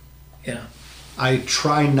use it. Yeah. I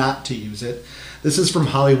try not to use it. This is from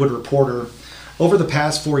Hollywood Reporter. Over the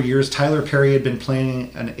past 4 years, Tyler Perry had been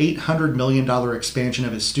planning an $800 million expansion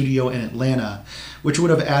of his studio in Atlanta, which would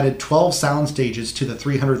have added 12 sound stages to the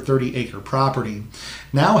 330-acre property.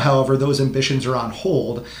 Now, however, those ambitions are on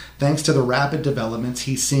hold thanks to the rapid developments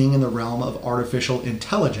he's seeing in the realm of artificial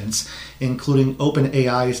intelligence, including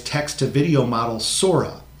OpenAI's text-to-video model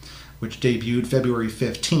Sora, which debuted February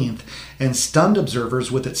 15th, and stunned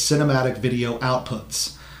observers with its cinematic video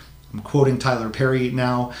outputs. I'm quoting Tyler Perry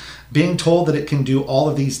now. Being told that it can do all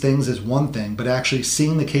of these things is one thing, but actually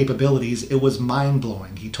seeing the capabilities, it was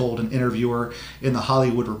mind-blowing, he told an interviewer in the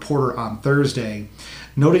Hollywood Reporter on Thursday,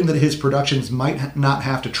 noting that his productions might not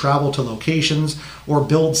have to travel to locations or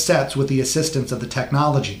build sets with the assistance of the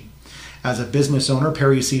technology. As a business owner,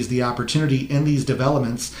 Perry sees the opportunity in these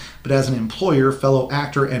developments, but as an employer, fellow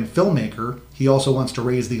actor, and filmmaker, he also wants to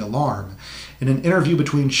raise the alarm. In an interview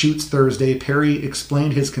between shoots Thursday, Perry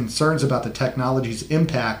explained his concerns about the technology's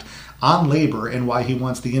impact on labor and why he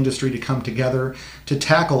wants the industry to come together to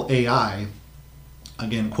tackle AI.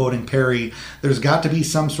 Again, quoting Perry, "There's got to be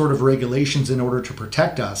some sort of regulations in order to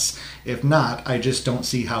protect us. If not, I just don't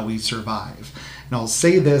see how we survive." And I'll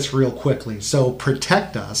say this real quickly. So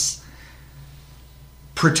protect us,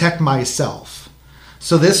 protect myself.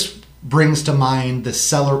 So this brings to mind the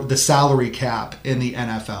salary cap in the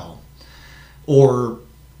NFL or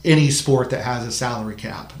any sport that has a salary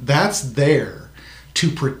cap. That's there to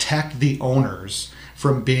protect the owners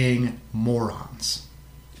from being morons.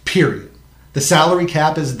 Period. The salary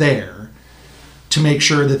cap is there to make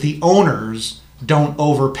sure that the owners don't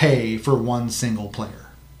overpay for one single player.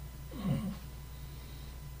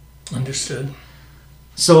 Understood.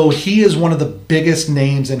 So he is one of the biggest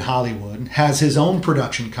names in Hollywood, has his own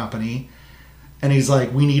production company, and he's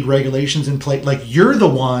like, we need regulations in place. Like, you're the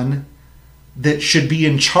one that should be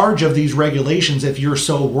in charge of these regulations if you're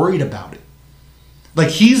so worried about it. Like,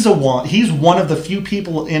 he's one of the few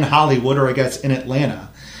people in Hollywood, or I guess in Atlanta,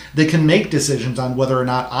 that can make decisions on whether or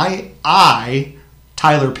not I,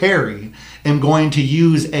 Tyler Perry, am going to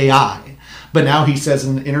use AI. But now he says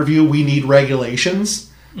in an interview, we need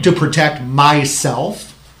regulations to protect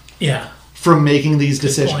myself from making these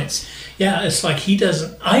decisions. Yeah, it's like he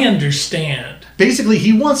doesn't... I understand. Basically,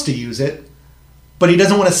 he wants to use it, but he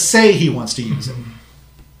doesn't want to say he wants to use it.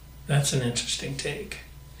 That's an interesting take.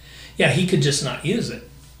 Yeah, he could just not use it.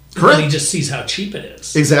 Correct. And he just sees how cheap it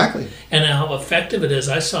is. Exactly. And how effective it is.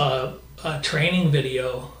 I saw a training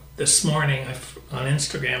video this morning on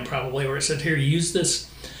Instagram probably where it said, here, use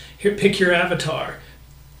this. Here, pick your avatar.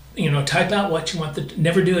 Type out what you want.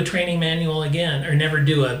 Never do a training manual again, or never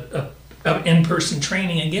do a in-person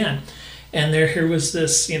training again. And here was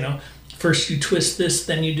this, first you twist this,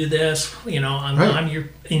 then you do this,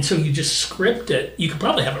 and so you just script it. You could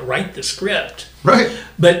probably have it write the script. Right.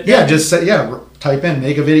 But just say, type in,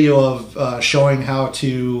 make a video of showing how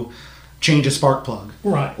to change a spark plug.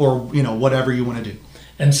 Right. Or, whatever you want to do.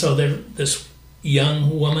 And so this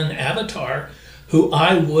young woman avatar who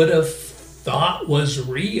I would have thought was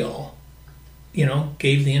real,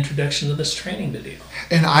 gave the introduction to this training video.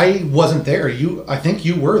 And I wasn't there. I think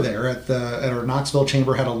you were there at our Knoxville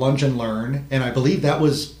chamber, had a lunch and learn, and I believe that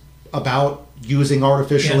was about using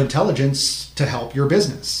artificial intelligence to help your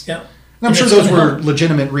business. Yeah. And I'm sure those were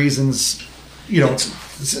legitimate reasons,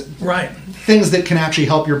 right. Things that can actually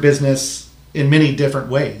help your business in many different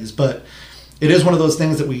ways. But it is one of those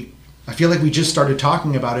things that I feel like we just started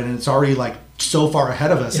talking about it, and it's already like so far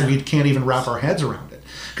ahead of us that we can't even wrap our heads around it.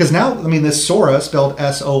 Because now, this Sora, spelled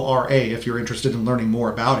S-O-R-A, if you're interested in learning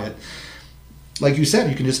more about it, like you said,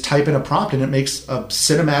 you can just type in a prompt and it makes a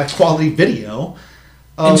cinematic quality video.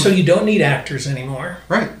 And so you don't need actors anymore.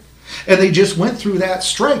 Right. And they just went through that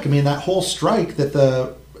strike. That whole strike that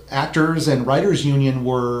the actors and writers union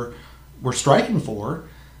were striking for,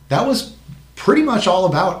 that was pretty much all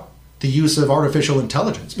about the use of artificial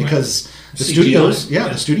intelligence, because the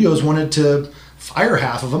studios wanted to fire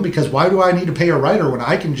half of them, because why do I need to pay a writer when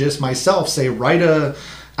I can just myself say, write a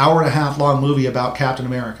hour and a half long movie about Captain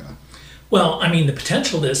America? Well, the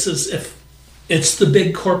potential of this is if it's the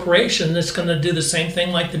big corporation that's going to do the same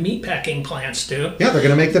thing like the meatpacking plants do. Yeah, they're going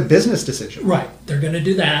to make the business decision. Right. They're going to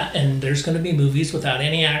do that, and there's going to be movies without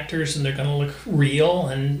any actors, and they're going to look real,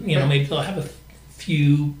 and maybe they'll have a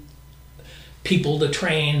few people to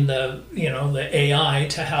train the AI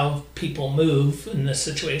to how people move in this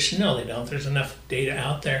situation. No, they don't. There's enough data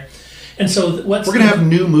out there. And so we're going to have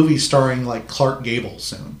new movies starring like Clark Gable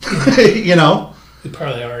soon. We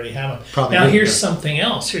probably already have them. Probably now here's something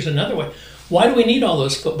else. Here's another way. Why do we need all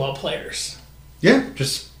those football players? Yeah,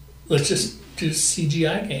 let's just do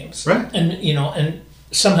CGI games. Right. And and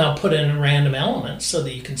somehow put in random elements so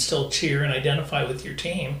that you can still cheer and identify with your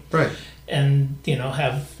team. Right. And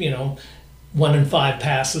have 1 in 5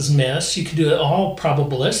 passes missed. You could do it all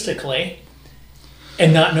probabilistically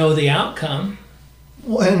and not know the outcome.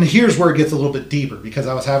 Well, and here's where it gets a little bit deeper, because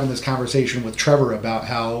I was having this conversation with Trevor about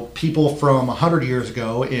how people from 100 years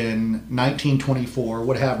ago in 1924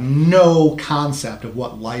 would have no concept of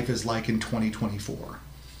what life is like in 2024.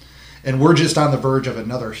 And we're just on the verge of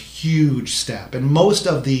another huge step. And most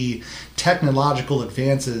of the technological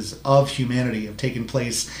advances of humanity have taken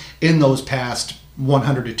place in those past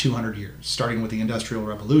 100 to 200 years, starting with the Industrial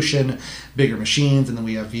Revolution, bigger machines, and then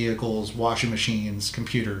we have vehicles, washing machines,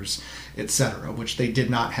 computers, etc., which they did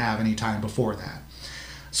not have any time before that.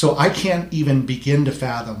 So I can't even begin to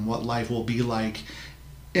fathom what life will be like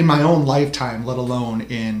in my own lifetime, let alone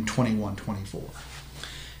in 2124.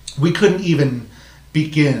 We couldn't even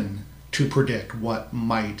begin to predict what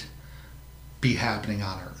might be happening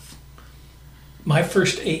on Earth. My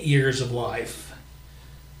first 8 years of life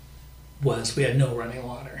we had no running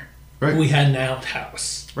water. Right. We had an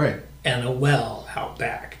outhouse. Right. And a well out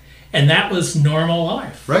back. And that was normal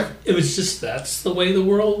life. Right. It was just, that's the way the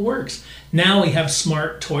world works. Now we have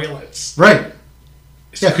smart toilets. Right.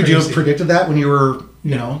 It's could you have crazy. predicted that when you were,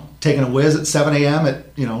 taking a whiz at 7 a.m.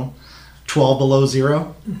 at, 12 below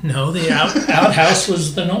zero? No, the outhouse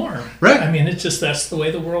was the norm. Right. It's just, that's the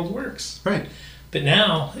way the world works. Right. But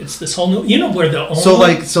now it's this whole new, where the only...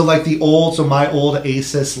 my old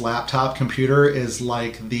Asus laptop computer is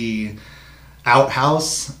like the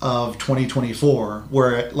outhouse of 2024,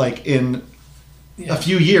 where in a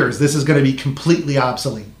few years, this is going to be completely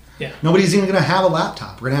obsolete. Yeah. Nobody's even going to have a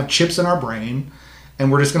laptop. We're going to have chips in our brain,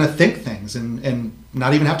 and we're just going to think things and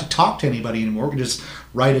not even have to talk to anybody anymore. We can just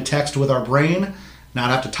write a text with our brain, not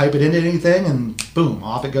have to type it into anything, and boom,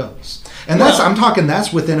 off it goes. And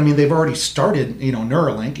that's within, they've already started,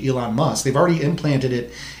 Neuralink, Elon Musk, they've already implanted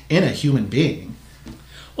it in a human being.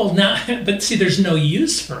 Well, but see, there's no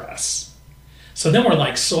use for us. So then we're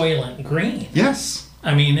like Soylent Green. Yes.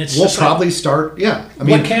 We'll probably start, yeah.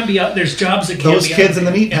 What can be out, there's jobs that can be out. Those kids in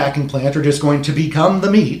the meatpacking plant are just going to become the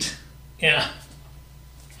meat. Yeah.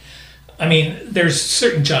 There's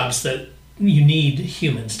certain jobs that you need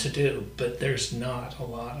humans to do, but there's not a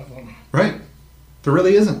lot of them. Right. There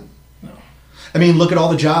really isn't. No. Look at all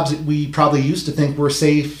the jobs that we probably used to think were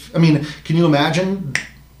safe. Can you imagine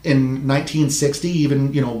in 1960,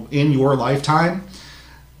 even, in your lifetime,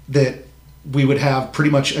 that we would have pretty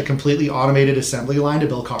much a completely automated assembly line to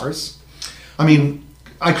build cars? I mean,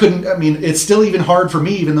 it's still even hard for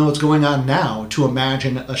me, even though it's going on now, to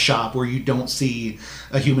imagine a shop where you don't see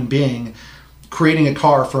a human being creating a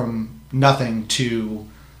car from nothing to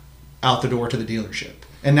out the door to the dealership.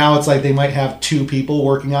 And now it's like they might have 2 people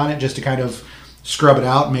working on it just to kind of scrub it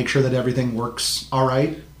out and make sure that everything works all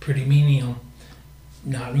right. Pretty menial.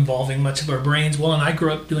 Not involving much of our brains. Well, and I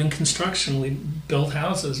grew up doing construction. We built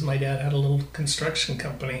houses. My dad had a little construction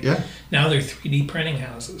company. Yeah. Now they're 3D printing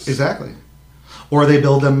houses. Exactly. Or they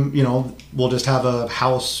build them, we'll just have a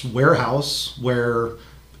warehouse where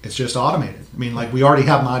it's just automated. I mean, like, we already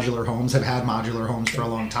have modular homes, have had modular homes for a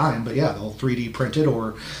long time, but yeah, they'll 3D print it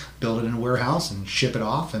or build it in a warehouse and ship it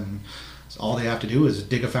off, and all they have to do is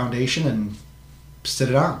dig a foundation and sit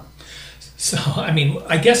it on. So, I mean,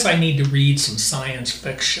 I guess I need to read some science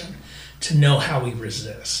fiction to know how we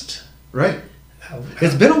resist. Right.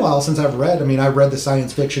 It's been a while since I've read. I read the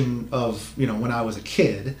science fiction of, when I was a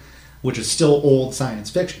kid, which is still old science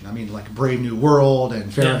fiction. I mean, like Brave New World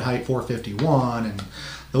and Fahrenheit 451 and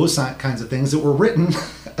those kinds of things that were written,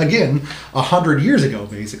 again, 100 years ago,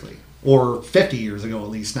 basically, or 50 years ago, at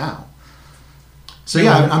least now. So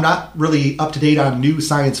yeah, I'm not really up to date on new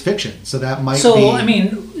science fiction, so that might be... So,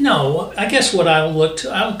 no, I guess what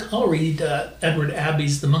I'll read Edward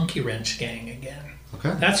Abbey's The Monkey Wrench Gang again.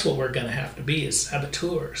 Okay. That's what we're going to have to be, is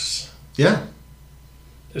saboteurs. Yeah.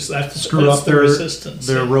 Screw up their resistance.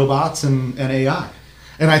 Their robots and AI.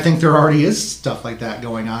 And I think there already is stuff like that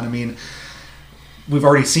going on. We've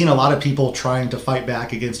already seen a lot of people trying to fight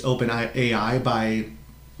back against OpenAI by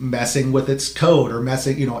messing with its code or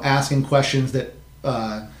asking questions that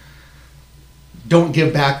don't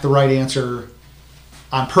give back the right answer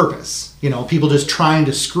on purpose. People just trying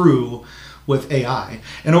to screw with AI.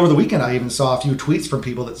 And over the weekend, I even saw a few tweets from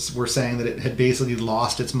people that were saying that it had basically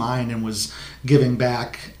lost its mind and was giving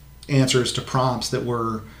back answers to prompts that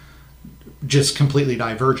were just completely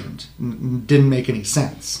divergent, didn't make any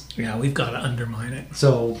sense. Yeah, we've got to undermine it.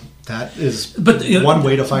 So that is one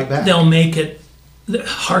way to fight back. They'll make it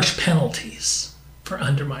harsh penalties for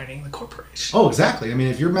undermining the corporation. Oh, exactly.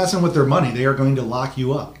 If you're messing with their money, they are going to lock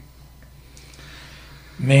you up.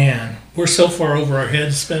 Man, we're so far over our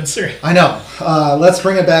heads, Spencer. I know. Let's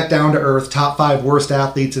bring it back down to earth. Top 5 worst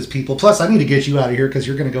athletes as people. Plus, I need to get you out of here because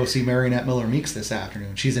you're going to go see Marionette Miller-Meeks this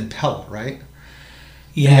afternoon. She's in Pella, right?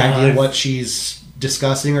 Yeah. Any idea what she's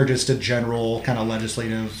discussing, or just a general kind of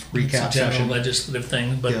legislative recap it's a general session? Legislative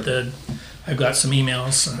thing, but Yep. I've got some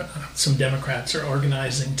emails. Some Democrats are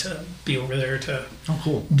organizing to be over there to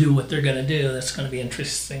do what they're going to do. That's going to be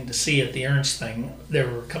interesting to see at the Ernst thing. There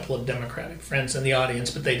were a couple of Democratic friends in the audience,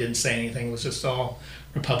 but they didn't say anything. It was just all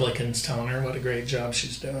Republicans telling her what a great job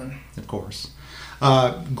she's doing. Of course.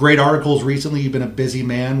 Great articles recently. You've been a busy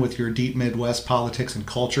man with your deep Midwest politics and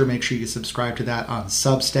culture. Make sure you subscribe to that on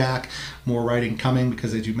Substack. More writing coming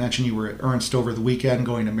because, as you mentioned, you were at Ernst over the weekend,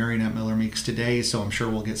 going to Marionette Miller-Meeks today, so I'm sure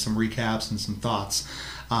we'll get some recaps and some thoughts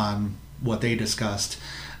on what they discussed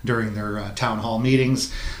during their town hall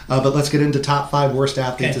meetings. But let's get into top 5 worst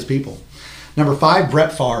athletes as people. Number 5,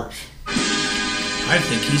 Brett Favre. I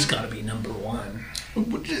think he's got to be number 1.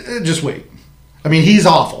 Just wait. He's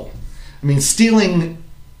awful. Stealing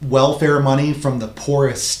welfare money from the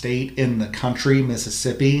poorest state in the country,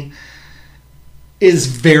 Mississippi, is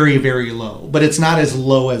very, very low. But it's not as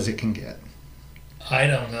low as it can get. I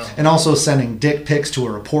don't know. And also sending dick pics to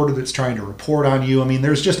a reporter that's trying to report on you.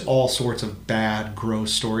 There's just all sorts of bad,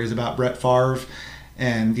 gross stories about Brett Favre.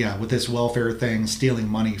 And yeah, with this welfare thing, stealing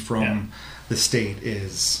money from the state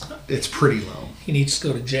it's pretty low. He needs to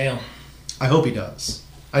go to jail. I hope he does.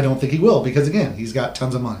 I don't think he will because, again, he's got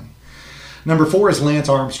tons of money. Number 4 is Lance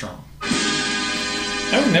Armstrong.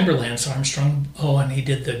 I remember Lance Armstrong. Oh, and he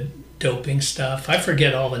did the doping stuff. I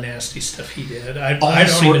forget all the nasty stuff he did. I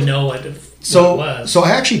don't even know what it was. So I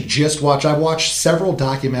actually I watched several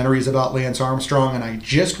documentaries about Lance Armstrong, and I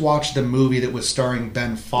just watched the movie that was starring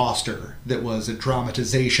Ben Foster that was a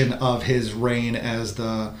dramatization of his reign as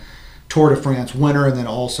the Tour de France winner, and then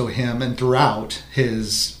also him, and throughout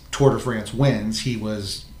his Tour de France wins, he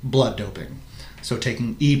was blood doping. So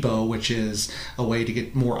taking EPO, which is a way to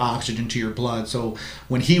get more oxygen to your blood. So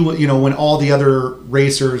when when all the other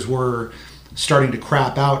racers were starting to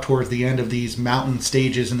crap out towards the end of these mountain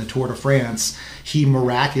stages in the Tour de France, he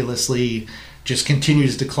miraculously just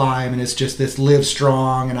continues to climb, and it's just this live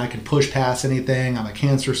strong and I can push past anything. I'm a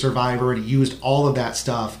cancer survivor, and he used all of that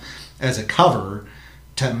stuff as a cover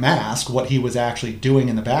to mask what he was actually doing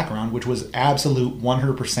in the background, which was absolute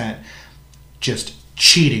 100% just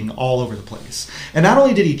cheating all over the place. And not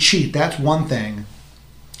only did he cheat, that's one thing,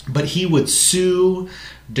 but he would sue,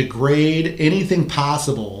 degrade, anything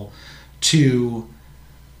possible to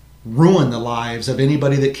ruin the lives of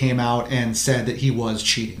anybody that came out and said that he was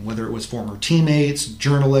cheating, whether it was former teammates,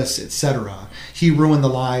 journalists, etc. He ruined the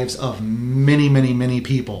lives of many, many, many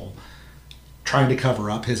people trying to cover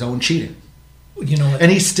up his own cheating. You know what?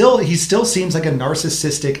 And he still seems like a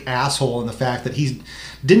narcissistic asshole in the fact that he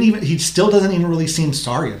still doesn't even really seem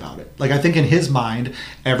sorry about it. Like, I think in his mind,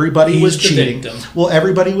 everybody was cheating. Well,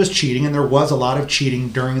 everybody was cheating, and there was a lot of cheating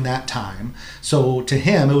during that time. So to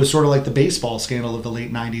him, it was sort of like the baseball scandal of the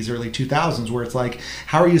late 90s, early 2000s, where it's like,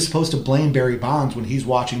 how are you supposed to blame Barry Bonds when he's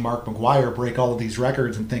watching Mark McGwire break all of these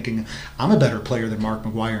records and thinking, I'm a better player than Mark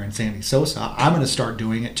McGwire and Sandy Sosa. I'm going to start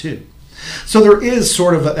doing it too. So there is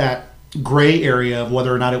sort of that gray area of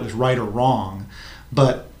whether or not it was right or wrong,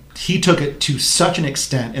 but he took it to such an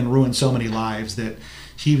extent and ruined so many lives that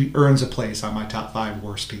he earns a place on my top 5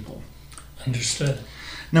 worst people. Understood.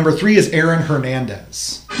 Number 3 is Aaron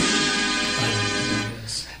Hernandez.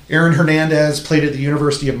 Aaron Hernandez played at the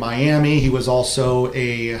University of Miami. He was also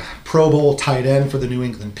a Pro Bowl tight end for the New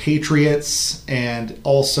England Patriots and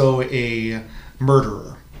also a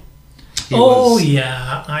murderer.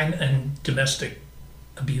 And domestic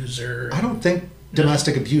abuser. I don't think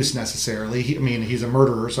domestic abuse necessarily. He's a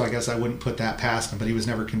murderer, so I guess I wouldn't put that past him, but he was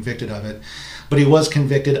never convicted of it. But he was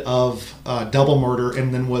convicted of double murder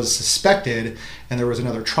and then was suspected, and there was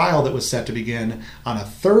another trial that was set to begin on a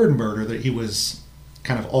third murder that he was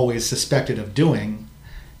kind of always suspected of doing,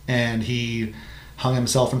 and he hung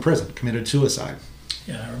himself in prison, committed suicide.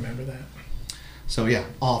 Yeah, I remember that. So yeah,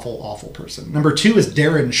 awful, awful person. Number 2 is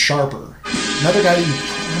Darren Sharper. Another guy,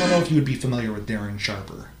 I don't know if you would be familiar with Darren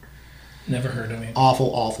Sharper. Never heard of him.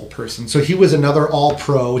 Awful, awful person. So he was another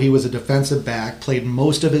all-pro. He was a defensive back, played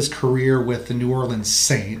most of his career with the New Orleans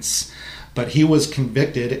Saints, but he was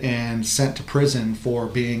convicted and sent to prison for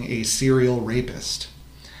being a serial rapist.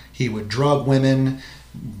 He would drug women,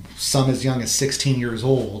 some as young as 16 years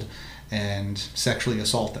old, and sexually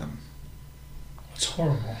assault them. It's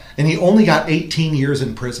horrible. And he only got 18 years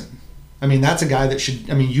in prison. I mean, that's a guy that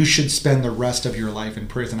you should spend the rest of your life in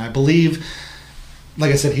prison. I believe,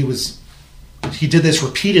 like I said, he did this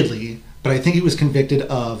repeatedly, but I think he was convicted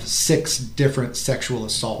of 6 different sexual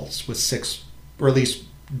assaults with 6, or at least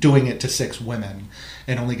doing it to 6 women,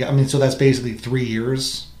 and only got, so that's basically 3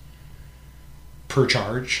 years per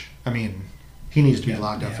charge. I mean, he needs to be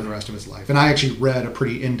locked up for the rest of his life. And I actually read a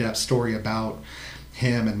pretty in-depth story about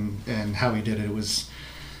him and how he did it. It was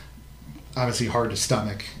obviously hard to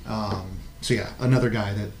stomach. So yeah, another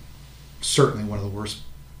guy that certainly one of the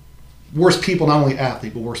worst people, not only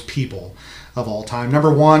athlete, but worst people of all time.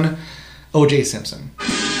 Number 1, O.J. Simpson.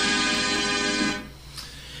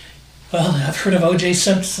 Well, I've heard of O.J.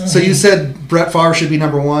 Simpson. So you said Brett Favre should be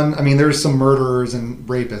number 1. I mean, there's some murderers and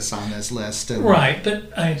rapists on this list. Right,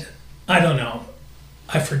 but I don't know.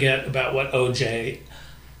 I forget about what O.J.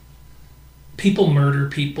 People murder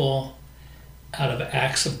people out of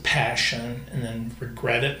acts of passion and then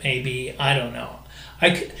regret it maybe. I don't know.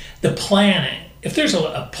 The planning, if there's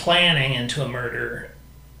a planning into a murder,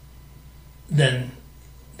 then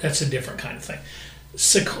that's a different kind of thing.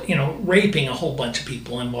 So, raping a whole bunch of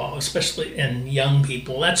people involved, especially in young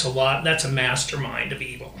people, that's a lot. That's a mastermind of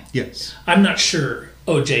evil. Yes. I'm not sure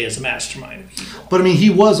O.J. is a mastermind of evil. But he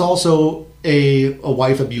was also a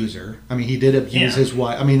wife abuser. He did abuse his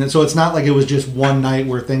wife. So it's not like it was just one night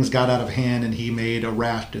where things got out of hand and he made a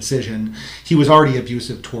rash decision. He was already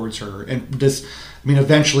abusive towards her. And this,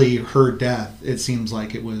 eventually her death, it seems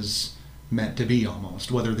like it was meant to be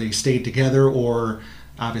almost, whether they stayed together or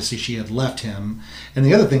obviously she had left him. And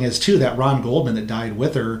the other thing is too, that Ron Goldman that died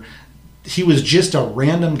with her, he was just a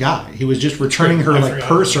random guy. He was just returning her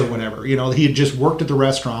purse or whatever. He had just worked at the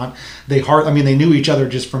restaurant. They knew each other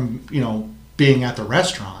just from, being at the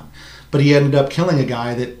restaurant. But he ended up killing a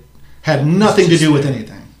guy that had nothing to do with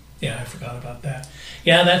anything. Yeah, I forgot about that.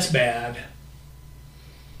 Yeah, that's bad.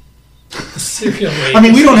 Serial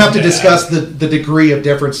rape. We don't have to discuss the degree of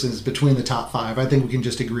differences between the top 5. I think we can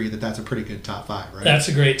just agree that that's a pretty good top 5, right? That's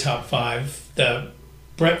a great top 5. The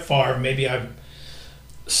Brett Favre, maybe I'm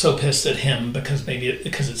so pissed at him because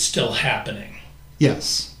it's still happening.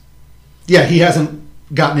 Yes. Yeah, he hasn't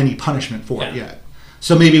gotten any punishment for it yet.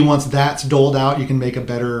 So maybe once that's doled out, you can make a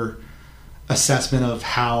better assessment of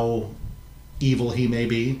how evil he may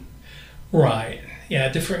be. Right. Yeah,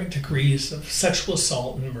 different degrees of sexual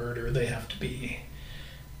assault and murder, they have to be,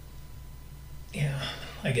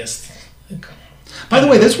 I guess. By the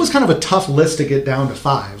way, this was kind of a tough list to get down to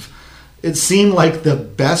 5. it seemed like the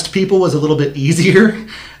best people was a little bit easier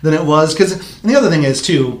than it was. Because the other thing is,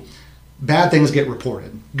 too, bad things get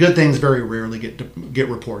reported. Good things very rarely get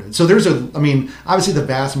reported. So obviously the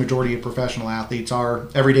vast majority of professional athletes are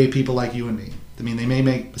everyday people like you and me. I mean, they may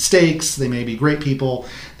make mistakes, they may be great people,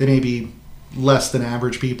 they may be less than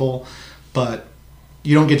average people, but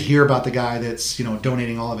you don't get to hear about the guy that's,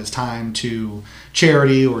 donating all of his time to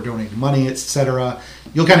charity or donating money, etc.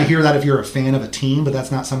 You'll kind of hear that if you're a fan of a team, but that's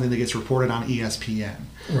not something that gets reported on ESPN.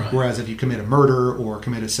 Right. Whereas if you commit a murder or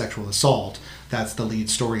commit a sexual assault, that's the lead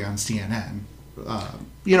story on CNN.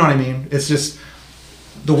 You know what I mean? It's just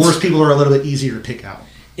the worst people are a little bit easier to pick out.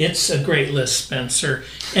 It's a great list, Spencer.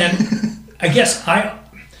 And I guess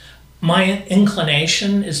my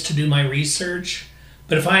inclination is to do my research,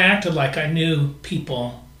 but if I acted like I knew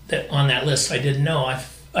people that on that list I didn't know,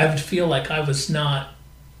 I would feel like I was not,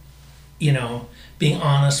 being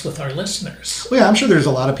honest with our listeners. Well, yeah, I'm sure there's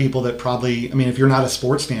a lot of people that probably, if you're not a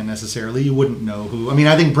sports fan necessarily, you wouldn't know who.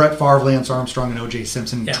 I think Brett Favre, Lance Armstrong, and O.J.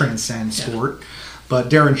 Simpson transcend sport, but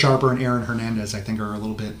Darren Sharper and Aaron Hernandez, I think, are a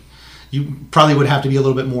little bit. You probably would have to be a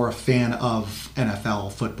little bit more a fan of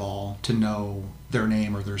NFL football to know their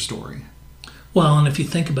name or their story. Well, and if you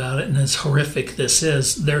think about it, and as horrific this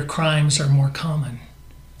is, their crimes are more common.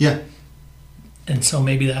 Yeah. And so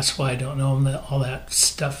maybe that's why I don't know them, that all that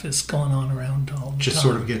stuff is going on around all the Just time.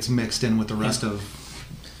 sort of gets mixed in with the rest of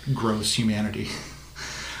gross humanity.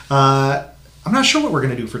 I'm not sure what we're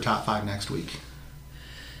going to do for top 5 next week.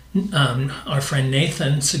 Our friend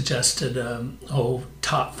Nathan suggested,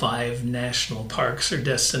 top 5 national parks or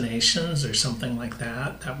destinations or something like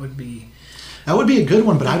that. That would be a good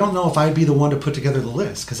one, but I don't know if I'd be the one to put together the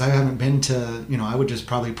list because I haven't been to, I would just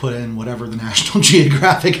probably put in whatever the National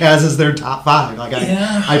Geographic has as their top 5.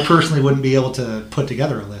 I personally wouldn't be able to put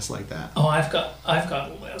together a list like that. Oh, I've got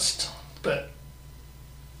a list, but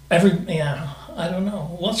I don't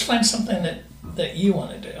know. Let's find something that you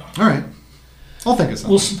want to do. All right. I'll think of something.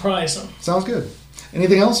 We'll surprise them. Sounds good.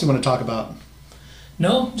 Anything else you want to talk about?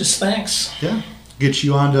 No, just thanks. Yeah. Get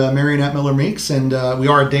you on to Marionette Miller Meeks, and we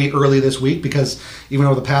are a day early this week because even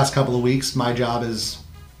over the past couple of weeks, my job has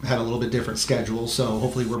had a little bit different schedule, so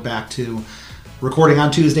hopefully we're back to recording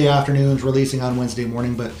on Tuesday afternoons, releasing on Wednesday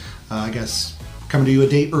morning, but I guess coming to you a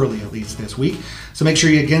day early at least this week. So make sure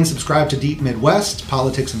you again subscribe to Deep Midwest,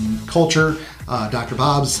 Politics and Culture, Dr.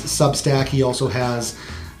 Bob's Substack. He also has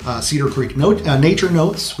Cedar Creek Nature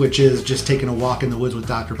Notes, which is just taking a walk in the woods with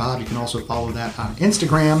Dr. Bob. You can also follow that on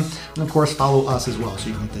Instagram, and of course follow us as well, so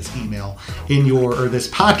you can get this this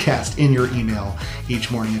podcast in your email each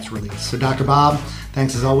morning it's released. So Dr. Bob,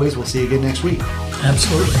 thanks as always. We'll see you again next week.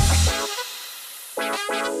 Absolutely.